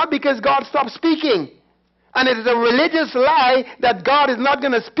 but it is not because God stopped speaking. And it is a religious lie that God is not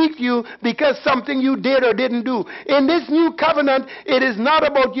going to speak to you because something you did or didn't do. In this new covenant, it is not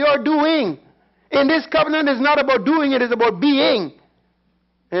about your doing. In this covenant, it's not about doing, it is about being.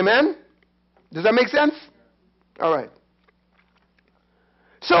 Amen? Does that make sense? All right.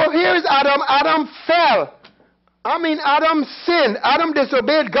 So here's Adam. Adam fell. Adam sinned. Adam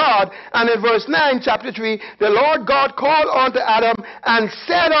disobeyed God. And in verse 9, chapter 3, the Lord God called unto Adam and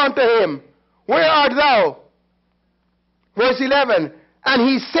said unto him, Where art thou? Verse 11, and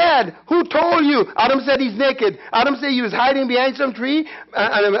he said, Who told you? Adam said he's naked. Adam said he was hiding behind some tree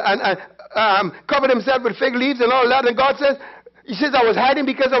and covered himself with fig leaves and all that. And God says, he says, I was hiding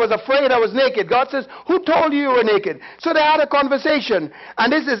because I was afraid I was naked. God says, Who told you you were naked? So they had a conversation.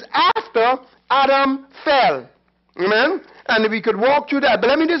 And this is after Adam fell. Amen? And we could walk through that. But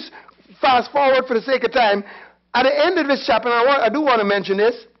let me just fast forward for the sake of time. At the end of this chapter, and I do want to mention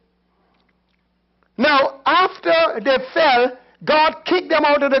this. Now, after they fell, God kicked them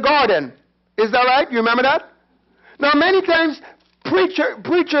out of the garden. Is that right? You remember that? Now, many times,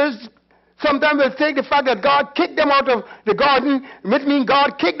 preachers sometimes will take the fact that God kicked them out of the garden, which means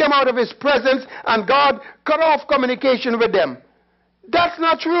God kicked them out of His presence, and God cut off communication with them. That's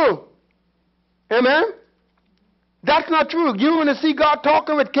not true. Amen? That's not true. You want to see God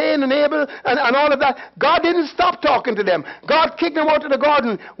talking with Cain and Abel and all of that. God didn't stop talking to them. God kicked them out of the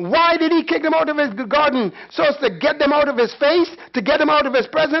garden. Why did He kick them out of His garden? So as to get them out of His face? To get them out of His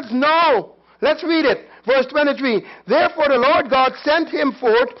presence? No. Let's read it. Verse 23. Therefore the Lord God sent him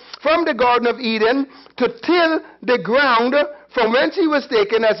forth from the Garden of Eden to till the ground from whence he was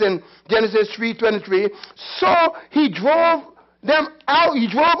taken, as in Genesis 3:23. So he drove them out. He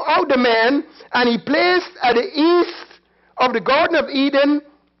drove out the man, and he placed at the east of the Garden of Eden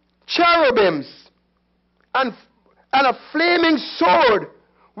cherubims and a flaming sword,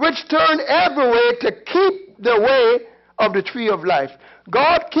 which turned every way to keep the way of the tree of life.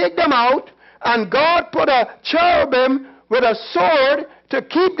 God kicked them out, and God put a cherubim with a sword to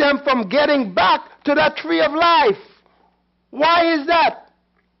keep them from getting back to that tree of life. Why is that?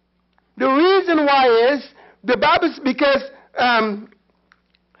 The reason why is the Bible, because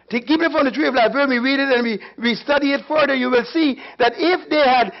to keep it from the tree of life. When we read it and we study it further, you will see that if they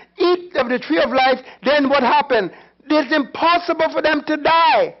had eaten of the tree of life, then what happened? It's impossible for them to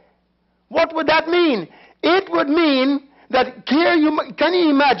die. What would that mean? It would mean that here can you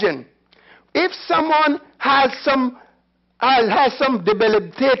imagine if someone has some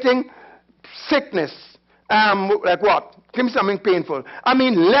debilitating sickness, like what? Give me something painful. I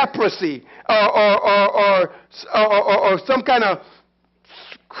mean leprosy or some kind of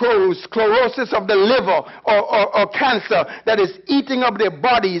sclerosis of the liver or cancer that is eating up their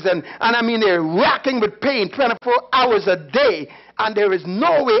bodies, and I mean they're racking with pain 24 hours a day, and there is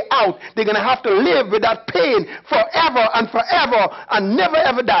no way out. They're going to have to live with that pain forever and forever and never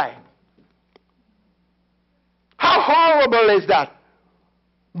ever die. How horrible is that?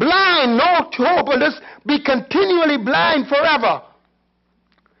 Blind, no hope, will just be continually blind forever.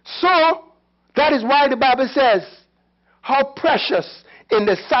 So, that is why the Bible says, how precious in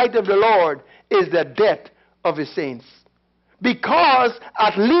the sight of the Lord is the death of His saints. Because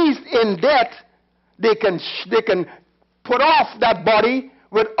at least in death, they can put off that body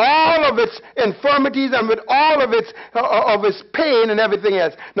with all of its infirmities and with all of its pain and everything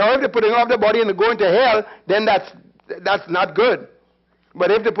else. Now, if they're putting off the body and they're going to hell, then that's not good. But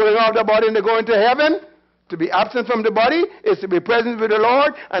if they're putting off the body and they're going to heaven, to be absent from the body is to be present with the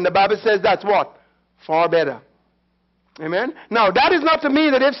Lord, and the Bible says that's what? Far better. Amen? Now, that is not to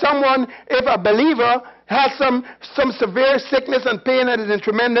mean that if a believer has some severe sickness and pain that is in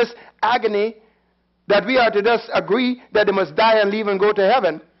tremendous agony, that we are to just agree that they must die and leave and go to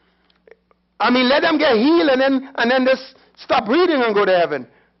heaven. I mean, let them get healed and then just stop breathing and go to heaven.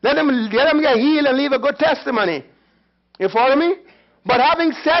 Let them get healed and leave a good testimony. You follow me? But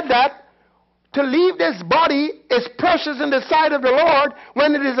having said that, to leave this body is precious in the sight of the Lord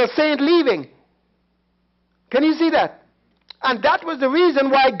when it is a saint leaving. Can you see that? And that was the reason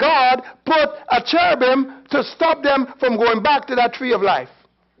why God put a cherubim to stop them from going back to that tree of life.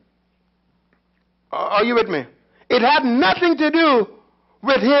 Are you with me? It had nothing to do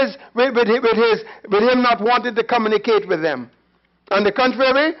with him not wanting to communicate with them. On the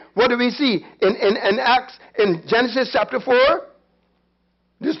contrary, what do we see in Genesis chapter 4?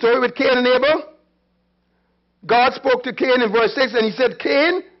 The story with Cain and Abel. God spoke to Cain in verse 6 and he said,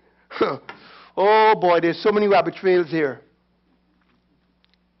 Cain, oh boy, there's so many rabbit trails here.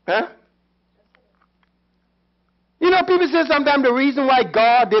 Huh? You know, people say sometimes the reason why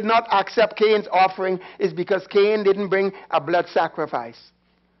God did not accept Cain's offering is because Cain didn't bring a blood sacrifice.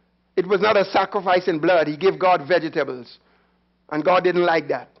 It was not a sacrifice in blood. He gave God vegetables. And God didn't like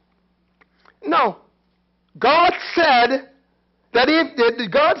that. No. God said that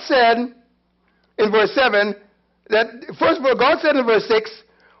God said in verse 7, that first of all, God said in verse 6,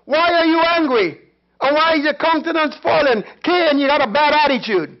 why are you angry? And why is your countenance fallen? Cain, you got a bad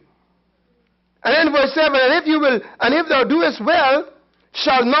attitude. And then verse 7, and if thou doest well,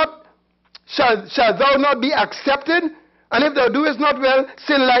 shall thou not be accepted? And if thou doest not well,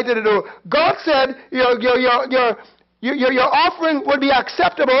 sin light at the door. God said your offering would be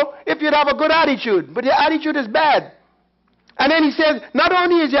acceptable if you'd have a good attitude. But your attitude is bad. And then he says, not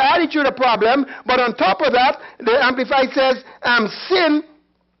only is your attitude a problem, but on top of that, the Amplified says, sin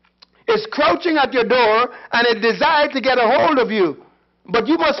is crouching at your door and it desires to get a hold of you. But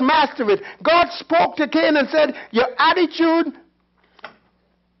you must master it. God spoke to Cain and said, your attitude,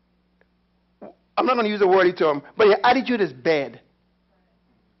 I'm not going to use a wordy term, but your attitude is bad.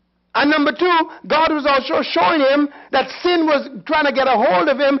 And number two, God was also showing him that sin was trying to get a hold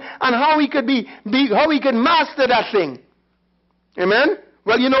of him and how he could how he could master that thing. Amen?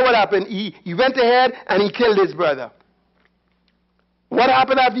 Well, you know what happened. He went ahead and he killed his brother. What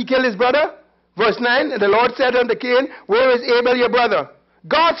happened after he killed his brother? Verse 9, the Lord said unto Cain, where is Abel your brother?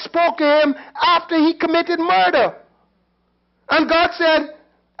 God spoke to him after he committed murder. And God said,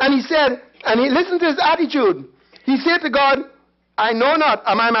 and he listened to his attitude. He said to God, I know not,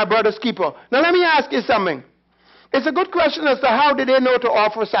 am I my brother's keeper? Now let me ask you something. It's a good question as to how did they know to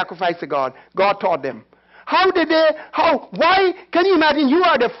offer sacrifice to God? God taught them. Why, can you imagine, you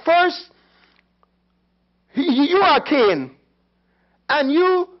are the first, you are Cain, and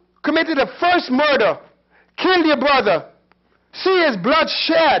you committed the first murder, killed your brother, see his blood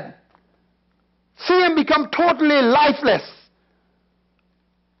shed, see him become totally lifeless,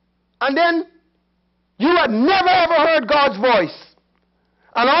 and then you had never ever heard God's voice,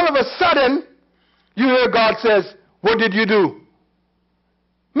 and all of a sudden, you hear God says, what did you do?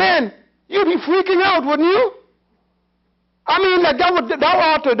 Man, you'd be freaking out, wouldn't you? I mean, like that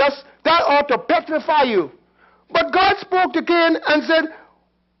ought to petrify you. But God spoke to Cain and said,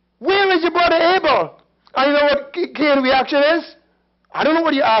 where is your brother Abel? And you know what Cain's reaction is? I don't know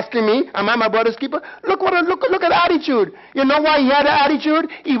what you're asking me. Am I my brother's keeper? Look at attitude. You know why he had an attitude?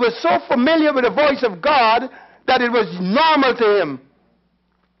 He was so familiar with the voice of God that it was normal to him.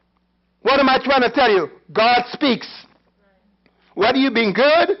 What am I trying to tell you? God speaks. Whether you've been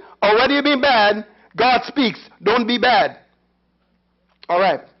good or whether you've been bad, God speaks. Don't be bad. All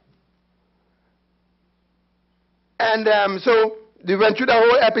right. And so we went through the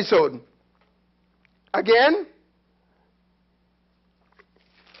whole episode. Again,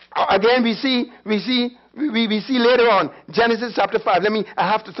 we see later on, Genesis chapter 5.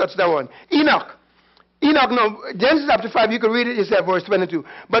 I have to touch that one. Enoch, no, Genesis chapter 5, you can read it yourself, verse 22.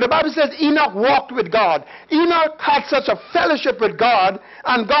 But the Bible says Enoch walked with God. Enoch had such a fellowship with God,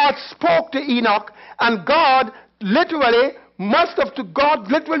 and God spoke to Enoch, and God literally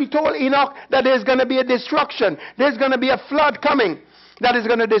told Enoch that there's going to be a destruction. There's going to be a flood coming that is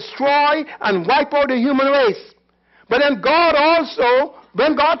going to destroy and wipe out the human race. But then God also,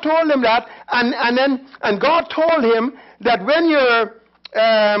 when God told him that, and God told him that when you're,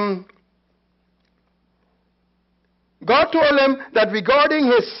 God told him that regarding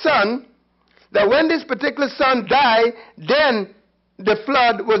his son, that when this particular son died, then the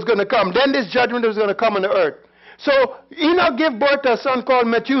flood was going to come. Then this judgment was going to come on the earth. So Enoch gave birth to a son called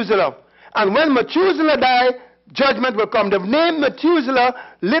Methuselah. And when Methuselah died, judgment will come. The name Methuselah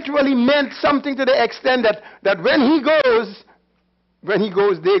literally meant something to the extent that when he goes,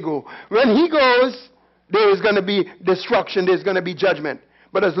 they go. When he goes, there is going to be destruction, there's going to be judgment.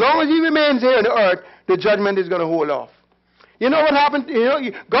 But as long as he remains here on the earth, the judgment is going to hold off. You know what happened?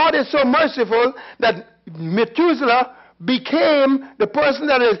 God is so merciful that Methuselah became the person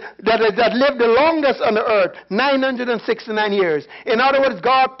that lived the longest on the earth, 969 years. In other words,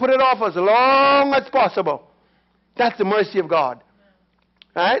 God put it off as long as possible. That's the mercy of God.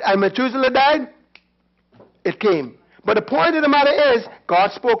 Right? And Methuselah died, it came. But the point of the matter is,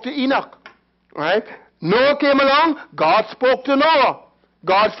 God spoke to Enoch. Right? Noah came along, God spoke to Noah.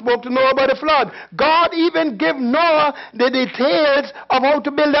 God spoke to Noah about the flood. God even gave Noah the details of how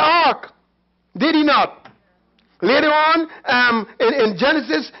to build the ark. Did he not? Later on, in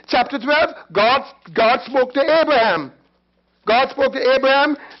Genesis chapter 12, God spoke to Abraham. God spoke to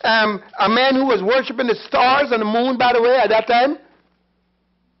Abraham, a man who was worshiping the stars and the moon, by the way, at that time.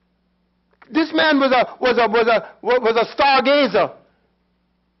 This man was a stargazer,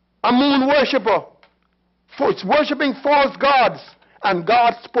 a moon worshiper, worshiping false gods, and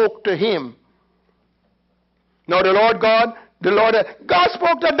God spoke to him. Now God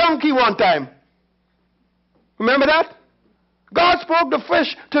spoke to a donkey one time. Remember that? God spoke to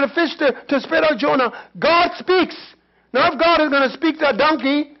the fish to spit out Jonah. God speaks. Now if God is going to speak to a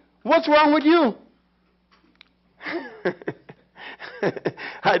donkey, what's wrong with you?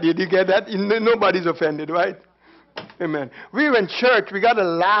 Did you get that? Nobody's offended, right? Amen. We're in church. We got to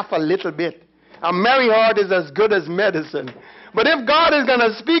laugh a little bit. A merry heart is as good as medicine. But if God is going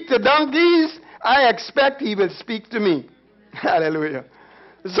to speak to donkeys, I expect he will speak to me. Hallelujah.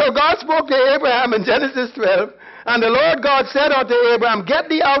 So God spoke to Abraham in Genesis 12, and the Lord God said unto Abraham, get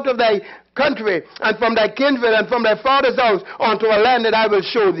thee out of thy country, and from thy kindred, and from thy father's house, unto a land that I will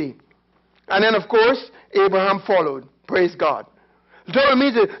show thee. And then, of course, Abraham followed. Praise God.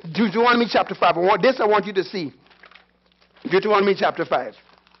 Deuteronomy chapter 5. I want you to see. Deuteronomy chapter 5.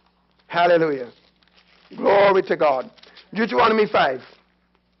 Hallelujah. Glory to God. Deuteronomy 5.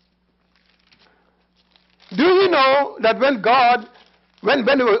 Do you know that when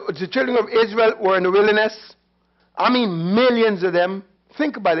the children of Israel were in the wilderness, millions of them,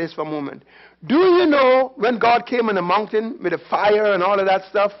 think about this for a moment. Do you know when God came on the mountain with the fire and all of that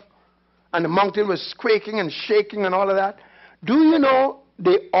stuff, and the mountain was quaking and shaking and all of that? Do you know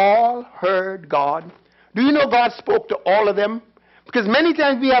they all heard God? Do you know God spoke to all of them? Because many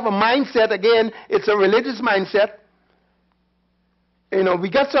times we have a mindset, again, it's a religious mindset. We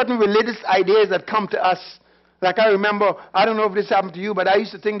got certain religious ideas that come to us. Like I remember, I don't know if this happened to you, but I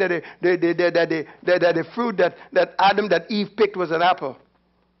used to think that the fruit that Eve picked was an apple.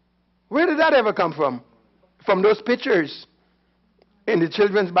 Where did that ever come from? From those pictures in the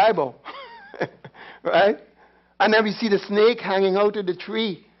children's Bible. Right? And then we see the snake hanging out of the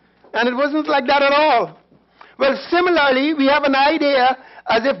tree. And it wasn't like that at all. Well, similarly, we have an idea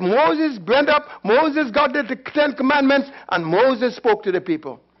as if Moses got the 10 Commandments, and Moses spoke to the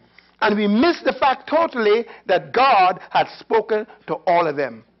people. And we miss the fact totally that God had spoken to all of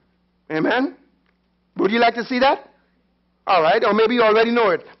them. Amen? Would you like to see that? All right, or maybe you already know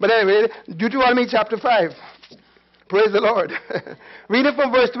it. But anyway, Deuteronomy chapter 5. Praise the Lord. Read it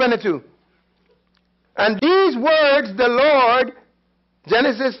from verse 22. And these words the Lord,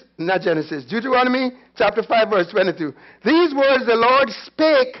 Deuteronomy chapter 5 verse 22. These words the Lord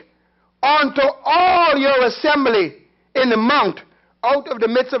spake unto all your assembly in the mount, out of the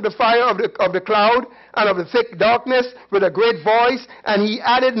midst of the fire of the cloud and of the thick darkness, with a great voice, and he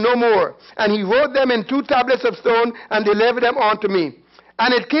added no more. And he wrote them in 2 tablets of stone, and delivered them unto me.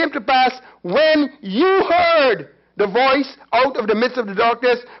 And it came to pass, when you heard the voice out of the midst of the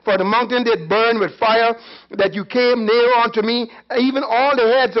darkness, for the mountain did burn with fire, that you came near unto me, even all the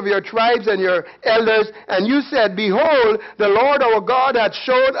heads of your tribes and your elders, and you said, behold, the Lord our God hath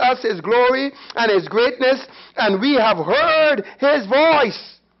showed us his glory and his greatness, and we have heard his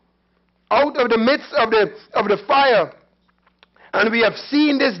voice out of the midst of the fire. And we have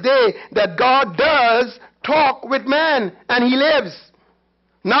seen this day that God does talk with man, and he lives.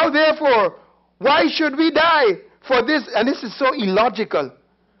 Now therefore, why should we die? For this, and this is so illogical.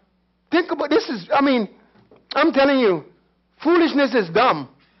 Think about this. I'm telling you, foolishness is dumb.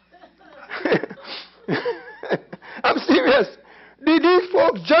 I'm serious. These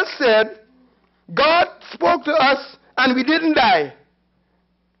folks just said, God spoke to us and we didn't die.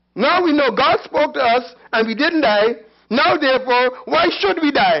 Now we know God spoke to us and we didn't die. Now therefore, why should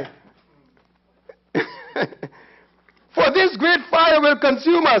we die? For this great fire will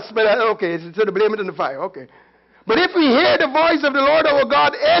consume us. But okay, so to blame it on the fire. Okay. But if we hear the voice of the Lord our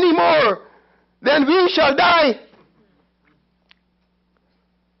God any more, then we shall die.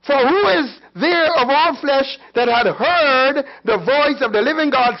 For who is there of all flesh that had heard the voice of the living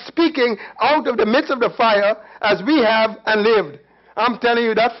God speaking out of the midst of the fire, as we have and lived? I'm telling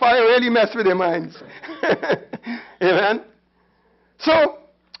you, that fire really messed with their minds. Amen. So,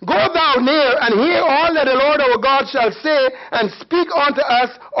 go thou near and hear all that the Lord our God shall say, and speak unto us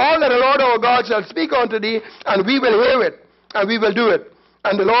all that the Lord our God shall speak unto thee, and we will hear it, and we will do it.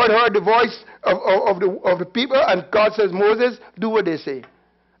 And the Lord heard the voice of the people, and God says, Moses, do what they say.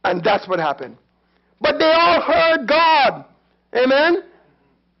 And that's what happened. But they all heard God. Amen?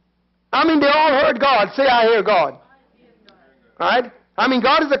 They all heard God. Say, I hear God. Right?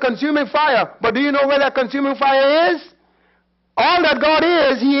 God is a consuming fire. But do you know where that consuming fire is? All that God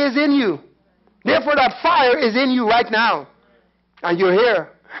is, he is in you. Therefore, that fire is in you right now. And you're here.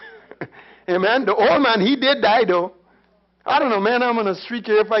 Amen. The old man, he did die though. I don't know, man, I'm on a streak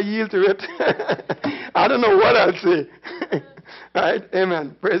here if I yield to it. I don't know what I'll say. All right,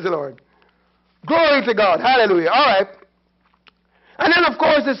 amen. Praise the Lord. Glory to God. Hallelujah. All right. And then, of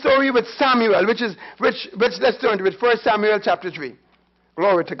course, the story with Samuel, which let's turn to it. 1 Samuel chapter 3.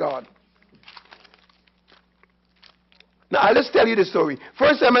 Glory to God. Now, I'll just tell you the story.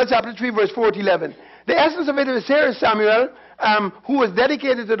 1 Samuel chapter 3, verse 4 to 11. The essence of it is here is Samuel, who was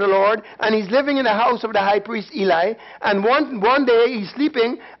dedicated to the Lord, and he's living in the house of the high priest Eli. And one day he's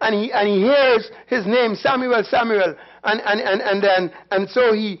sleeping, and he hears his name, Samuel, Samuel. And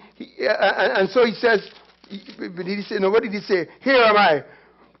so he says, did he say, no, what did he say? Here am I.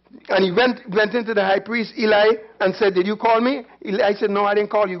 And he went into the high priest Eli and said, did you call me? Eli said, no, I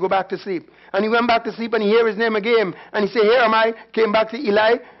didn't call you. Go back to sleep. And he went back to sleep, and he heard his name again. And he said, here am I. Came back to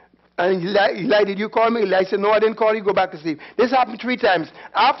Eli. And Eli, did you call me? Eli said, no, I didn't call you. Go back to sleep. This happened 3 times.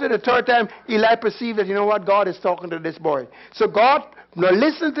 After the 3rd time, Eli perceived that, you know what, God is talking to this boy. So God, now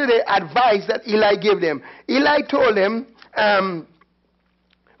listen to the advice that Eli gave them. Eli told him,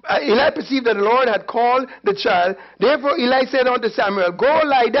 Eli perceived that the Lord had called the child. Therefore Eli said unto Samuel, go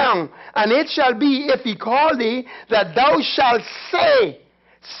lie down, and it shall be, if he call thee, that thou shalt say,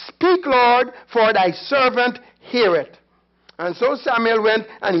 speak, Lord, for thy servant heareth. And so Samuel went,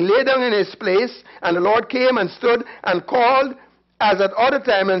 and he lay down in his place, and the Lord came and stood and called as at other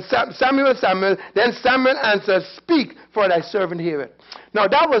time, and Samuel, Samuel. Then Samuel answered, speak, for thy servant heareth. Now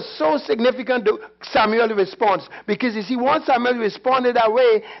that was so significant to Samuel's response, because you see, once Samuel responded that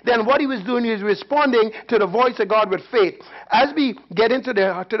way, then what he was doing is responding to the voice of God with faith. As we get into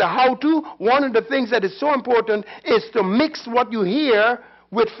the how-to, one of the things that is so important is to mix what you hear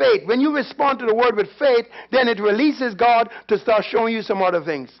with faith. When you respond to the word with faith, then it releases God to start showing you some other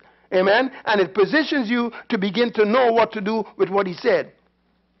things. Amen? And it positions you to begin to know what to do with what he said.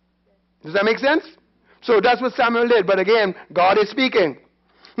 Does that make sense? So that's what Samuel did. But again, God is speaking.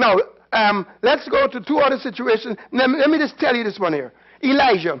 Now, let's go to 2 other situations. Let me just tell you this one here.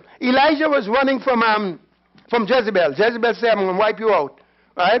 Elijah. Elijah was running from Jezebel. Jezebel said, I'm going to wipe you out.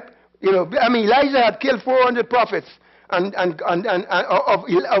 Right? You know, I mean, Elijah had killed 400 prophets of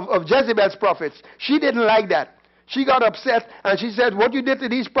Jezebel's prophets. She didn't like that. She got upset, and she said, what you did to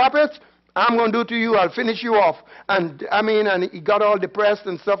these prophets, I'm going to do to you. I'll finish you off. And I mean, and he got all depressed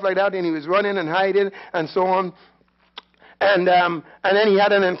and stuff like that, and he was running and hiding and so on. And then he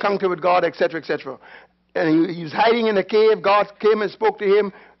had an encounter with God, etc., etc. And he was hiding in a cave. God came and spoke to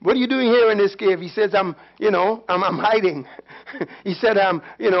him. What are you doing here in this cave? He says, I'm hiding. He said,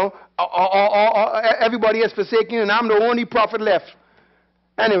 everybody has forsaken you, and I'm the only prophet left.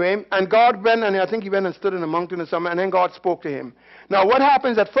 Anyway, and God went, and I think he went and stood in a mountain or something, and then God spoke to him. Now, what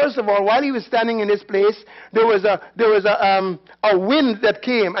happens that first of all, while he was standing in this place, there was a wind that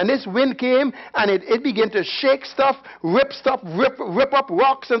came, and this wind came, and it began to shake stuff, rip up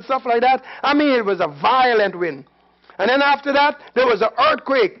rocks and stuff like that. I mean, it was a violent wind. And then after that, there was an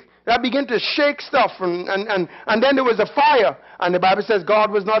earthquake that began to shake stuff, and then there was a fire. And the Bible says God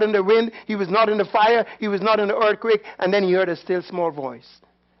was not in the wind, he was not in the fire, he was not in the earthquake, and then he heard a still small voice.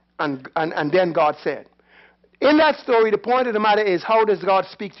 And then God said. In that story, the point of the matter is, how does God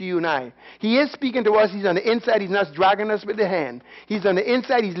speak to you and I? He is speaking to us. He's on the inside. He's not dragging us with the hand. He's on the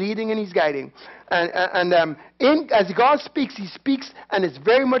inside. He's leading and he's guiding. As God speaks, he speaks, and it's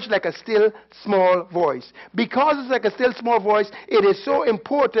very much like a still small voice. Because it's like a still small voice, it is so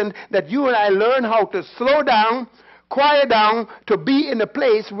important that you and I learn how to slow down, quiet down, to be in a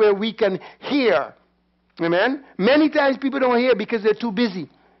place where we can hear. Amen? Many times people don't hear because they're too busy.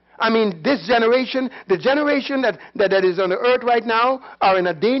 I mean, this generation, the generation that is on the earth right now, are in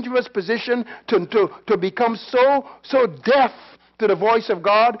a dangerous position to become so deaf to the voice of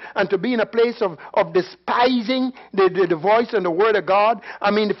God, and to be in a place of despising the voice and the word of God. I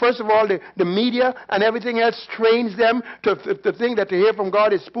mean, first of all, the media and everything else trains them to think that to hear from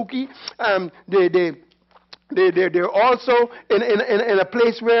God is spooky. They're also in a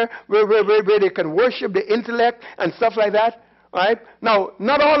place where they can worship the intellect and stuff like that. Right? Now,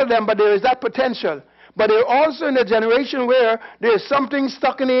 not all of them, but there is that potential. But they're also in a generation where there's something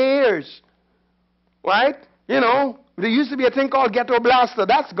stuck in their ears. Right? You know, there used to be a thing called Ghetto Blaster.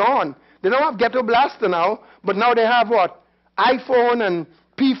 That's gone. They don't have Ghetto Blaster now, but now they have what? iPhone and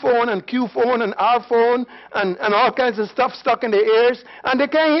P phone and Q phone and R phone and all kinds of stuff stuck in their ears, and they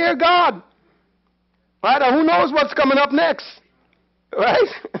can't hear God. Right? And who knows what's coming up next? Right?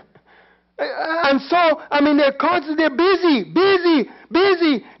 And so, I mean, they're constantly busy.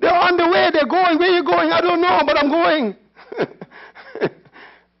 They're on the way. They're going. Where are you going? I don't know, but I'm going.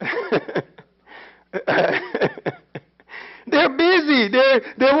 They're busy.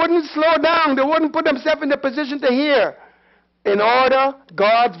 They wouldn't slow down. They wouldn't put themselves in the position to hear. In order,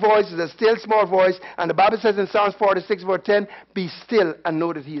 God's voice is a still small voice, and the Bible says in Psalms 46 verse 10, be still and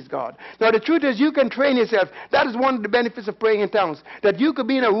know that he is God. Now the truth is, you can train yourself. That is one of the benefits of praying in tongues. That you could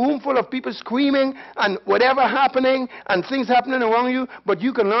be in a room full of people screaming and whatever happening and things happening around you, but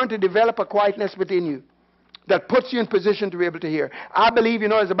you can learn to develop a quietness within you that puts you in position to be able to hear. I believe,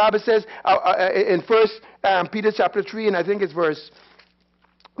 as the Bible says in 1 Peter chapter 3, and I think it's verse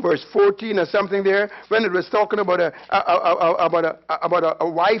 14 or something there, when it was talking about a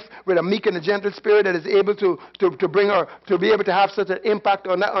wife with a meek and a gentle spirit that is able to bring her, to be able to have such an impact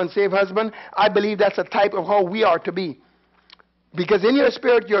on that unsaved husband. I believe that's a type of how we are to be. Because in your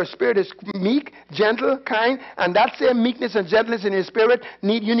spirit is meek, gentle, kind, and that same meekness and gentleness in your spirit,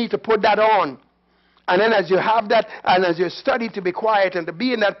 you need to put that on. And then as you have that, and as you study to be quiet and to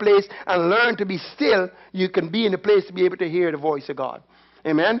be in that place and learn to be still, you can be in a place to be able to hear the voice of God.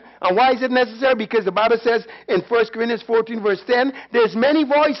 Amen. And why is it necessary? Because the Bible says in 1 Corinthians 14 verse 10, there's many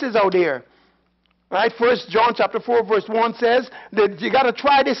voices out there. Right? 1 John chapter 4 verse 1 says that you got to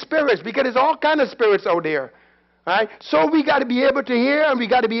try the spirits, because there's all kind of spirits out there. Right? So we got to be able to hear and we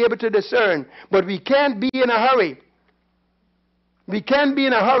got to be able to discern. But we can't be in a hurry. We can't be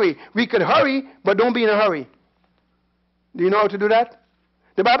in a hurry. We could hurry, but don't be in a hurry. Do you know how to do that?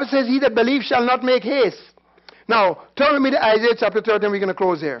 The Bible says, he that believes shall not make haste. Now, turn with me to Isaiah chapter 30, and we're going to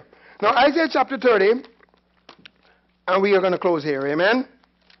close here. Now, Isaiah chapter 30, and we are going to close here. Amen?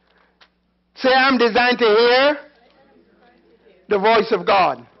 Say, I'm designed to hear the voice of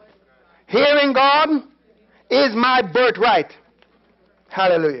God. Hearing God is my birthright.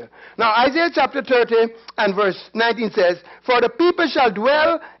 Hallelujah. Now, Isaiah chapter 30 and verse 19 says, for the people shall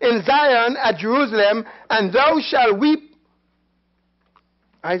dwell in Zion at Jerusalem, and thou shalt weep.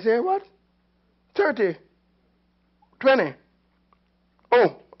 Isaiah what? 30. 20.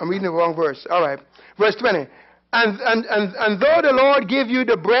 Oh, I'm reading the wrong verse. All right. Verse 20. And though the Lord give you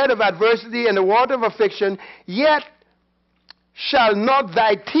the bread of adversity and the water of affliction, yet shall not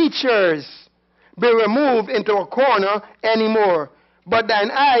thy teachers be removed into a corner anymore, but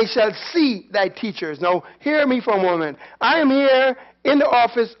thine eyes shall see thy teachers. Now, hear me for a moment. I am here in the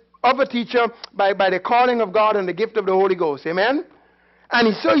office of a teacher by the calling of God and the gift of the Holy Ghost. Amen?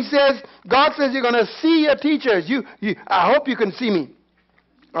 And so he says, God says you're going to see your teachers. I hope you can see me.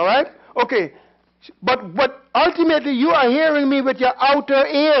 All right? Okay. But ultimately you are hearing me with your outer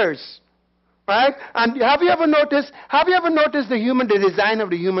ears. Right? And have you ever noticed the design of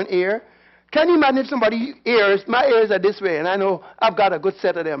the human ear? Can you imagine if somebody's ears, my ears are this way, and I know I've got a good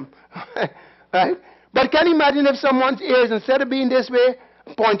set of them. Right? But can you imagine if someone's ears, instead of being this way,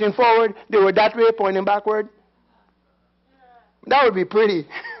 pointing forward, they were that way, pointing backward? That would be pretty.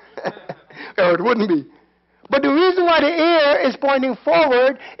 Or it wouldn't be. But the reason why the ear is pointing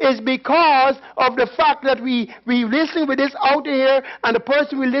forward is because of the fact that we listen with this outer ear, and the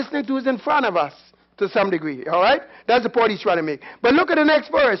person we're listening to is in front of us to some degree. All right? That's the point he's trying to make. But look at the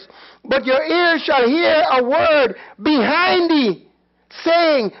next verse. But your ear shall hear a word behind thee,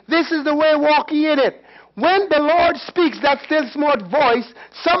 saying, this is the way, walk ye in it. When the Lord speaks that still small voice,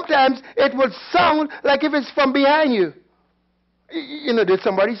 sometimes it will sound like if it's from behind you. Did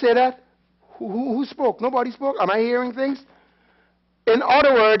somebody say that? Who spoke? Nobody spoke? Am I hearing things? In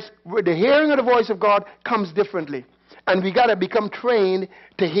other words, the hearing of the voice of God comes differently. And we got to become trained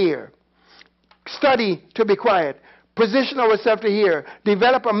to hear. Study to be quiet. Position ourselves to hear.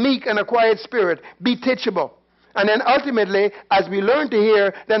 Develop a meek and a quiet spirit. Be teachable. And then ultimately, as we learn to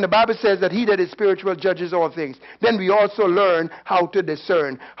hear, then the Bible says that he that is spiritual judges all things. Then we also learn how to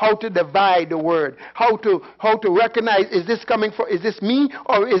discern, how to divide the word, how to recognize, is this me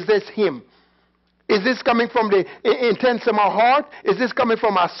or is this him? Is this coming from the intents of my heart? Is this coming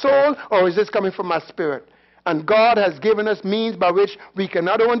from my soul, or is this coming from my spirit? And God has given us means by which we can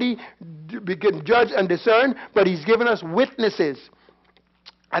not only judge and discern, but he's given us witnesses.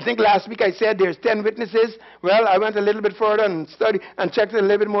 I think last week I said there's 10 witnesses. Well, I went a little bit further and studied and checked it a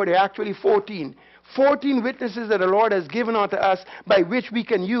little bit more. There are actually 14. 14 witnesses that the Lord has given unto us by which we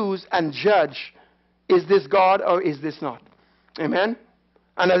can use and judge, is this God or is this not? Amen?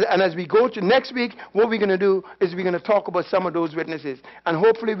 And as we go to next week, what we're going to do is we're going to talk about some of those witnesses. And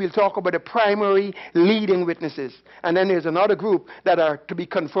hopefully we'll talk about the primary leading witnesses. And then there's another group that are to be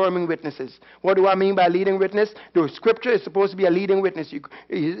confirming witnesses. What do I mean by leading witness? The scripture is supposed to be a leading witness.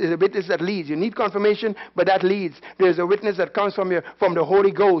 It's a witness that leads. You need confirmation, but that leads. There's a witness that comes from the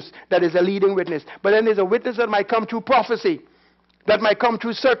Holy Ghost that is a leading witness. But then there's a witness that might come through prophecy, that might come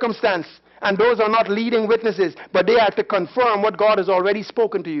through circumstance. and those are not leading witnesses, but they are to confirm what God has already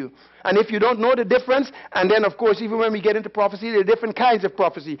spoken to you. And if you don't know the difference, and then of course even when we get into prophecy, there are different kinds of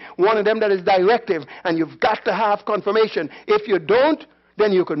prophecy. One of them that is directive, and you've got to have confirmation. If you don't,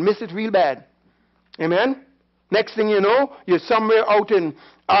 then you could miss it real bad. Amen? Next thing you know, you're somewhere out in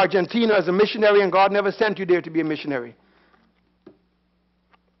Argentina as a missionary, and God never sent you there to be a missionary.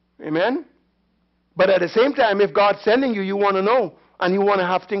 Amen? But at the same time, if God's sending you, you want to know. And you want to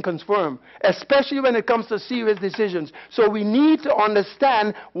have things confirmed. Especially when it comes to serious decisions. So we need to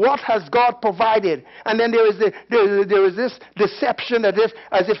understand what has God provided. And then there is this deception that is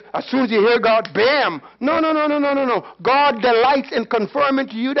as if as soon as you hear God, bam! No. God delights in confirming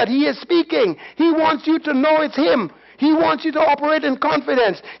to you that He is speaking. He wants you to know it's Him. He wants you to operate in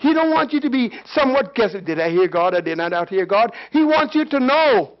confidence. He don't want you to be somewhat guessing, did I hear God or did I not hear God? He wants you to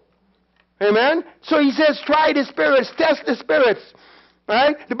know. Amen? So He says, try the spirits, test the spirits.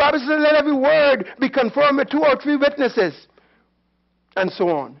 Right? The Bible says, let every word be confirmed with 2 or 3 witnesses. And so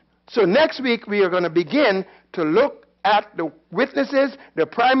on. So next week we are going to begin to look at the witnesses, the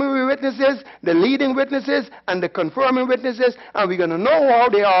primary witnesses, the leading witnesses, and the confirming witnesses. And we're going to know how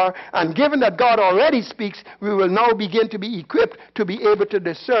they are. And given that God already speaks, we will now begin to be equipped to be able to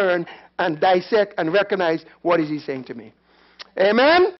discern and dissect and recognize what is He saying to me. Amen?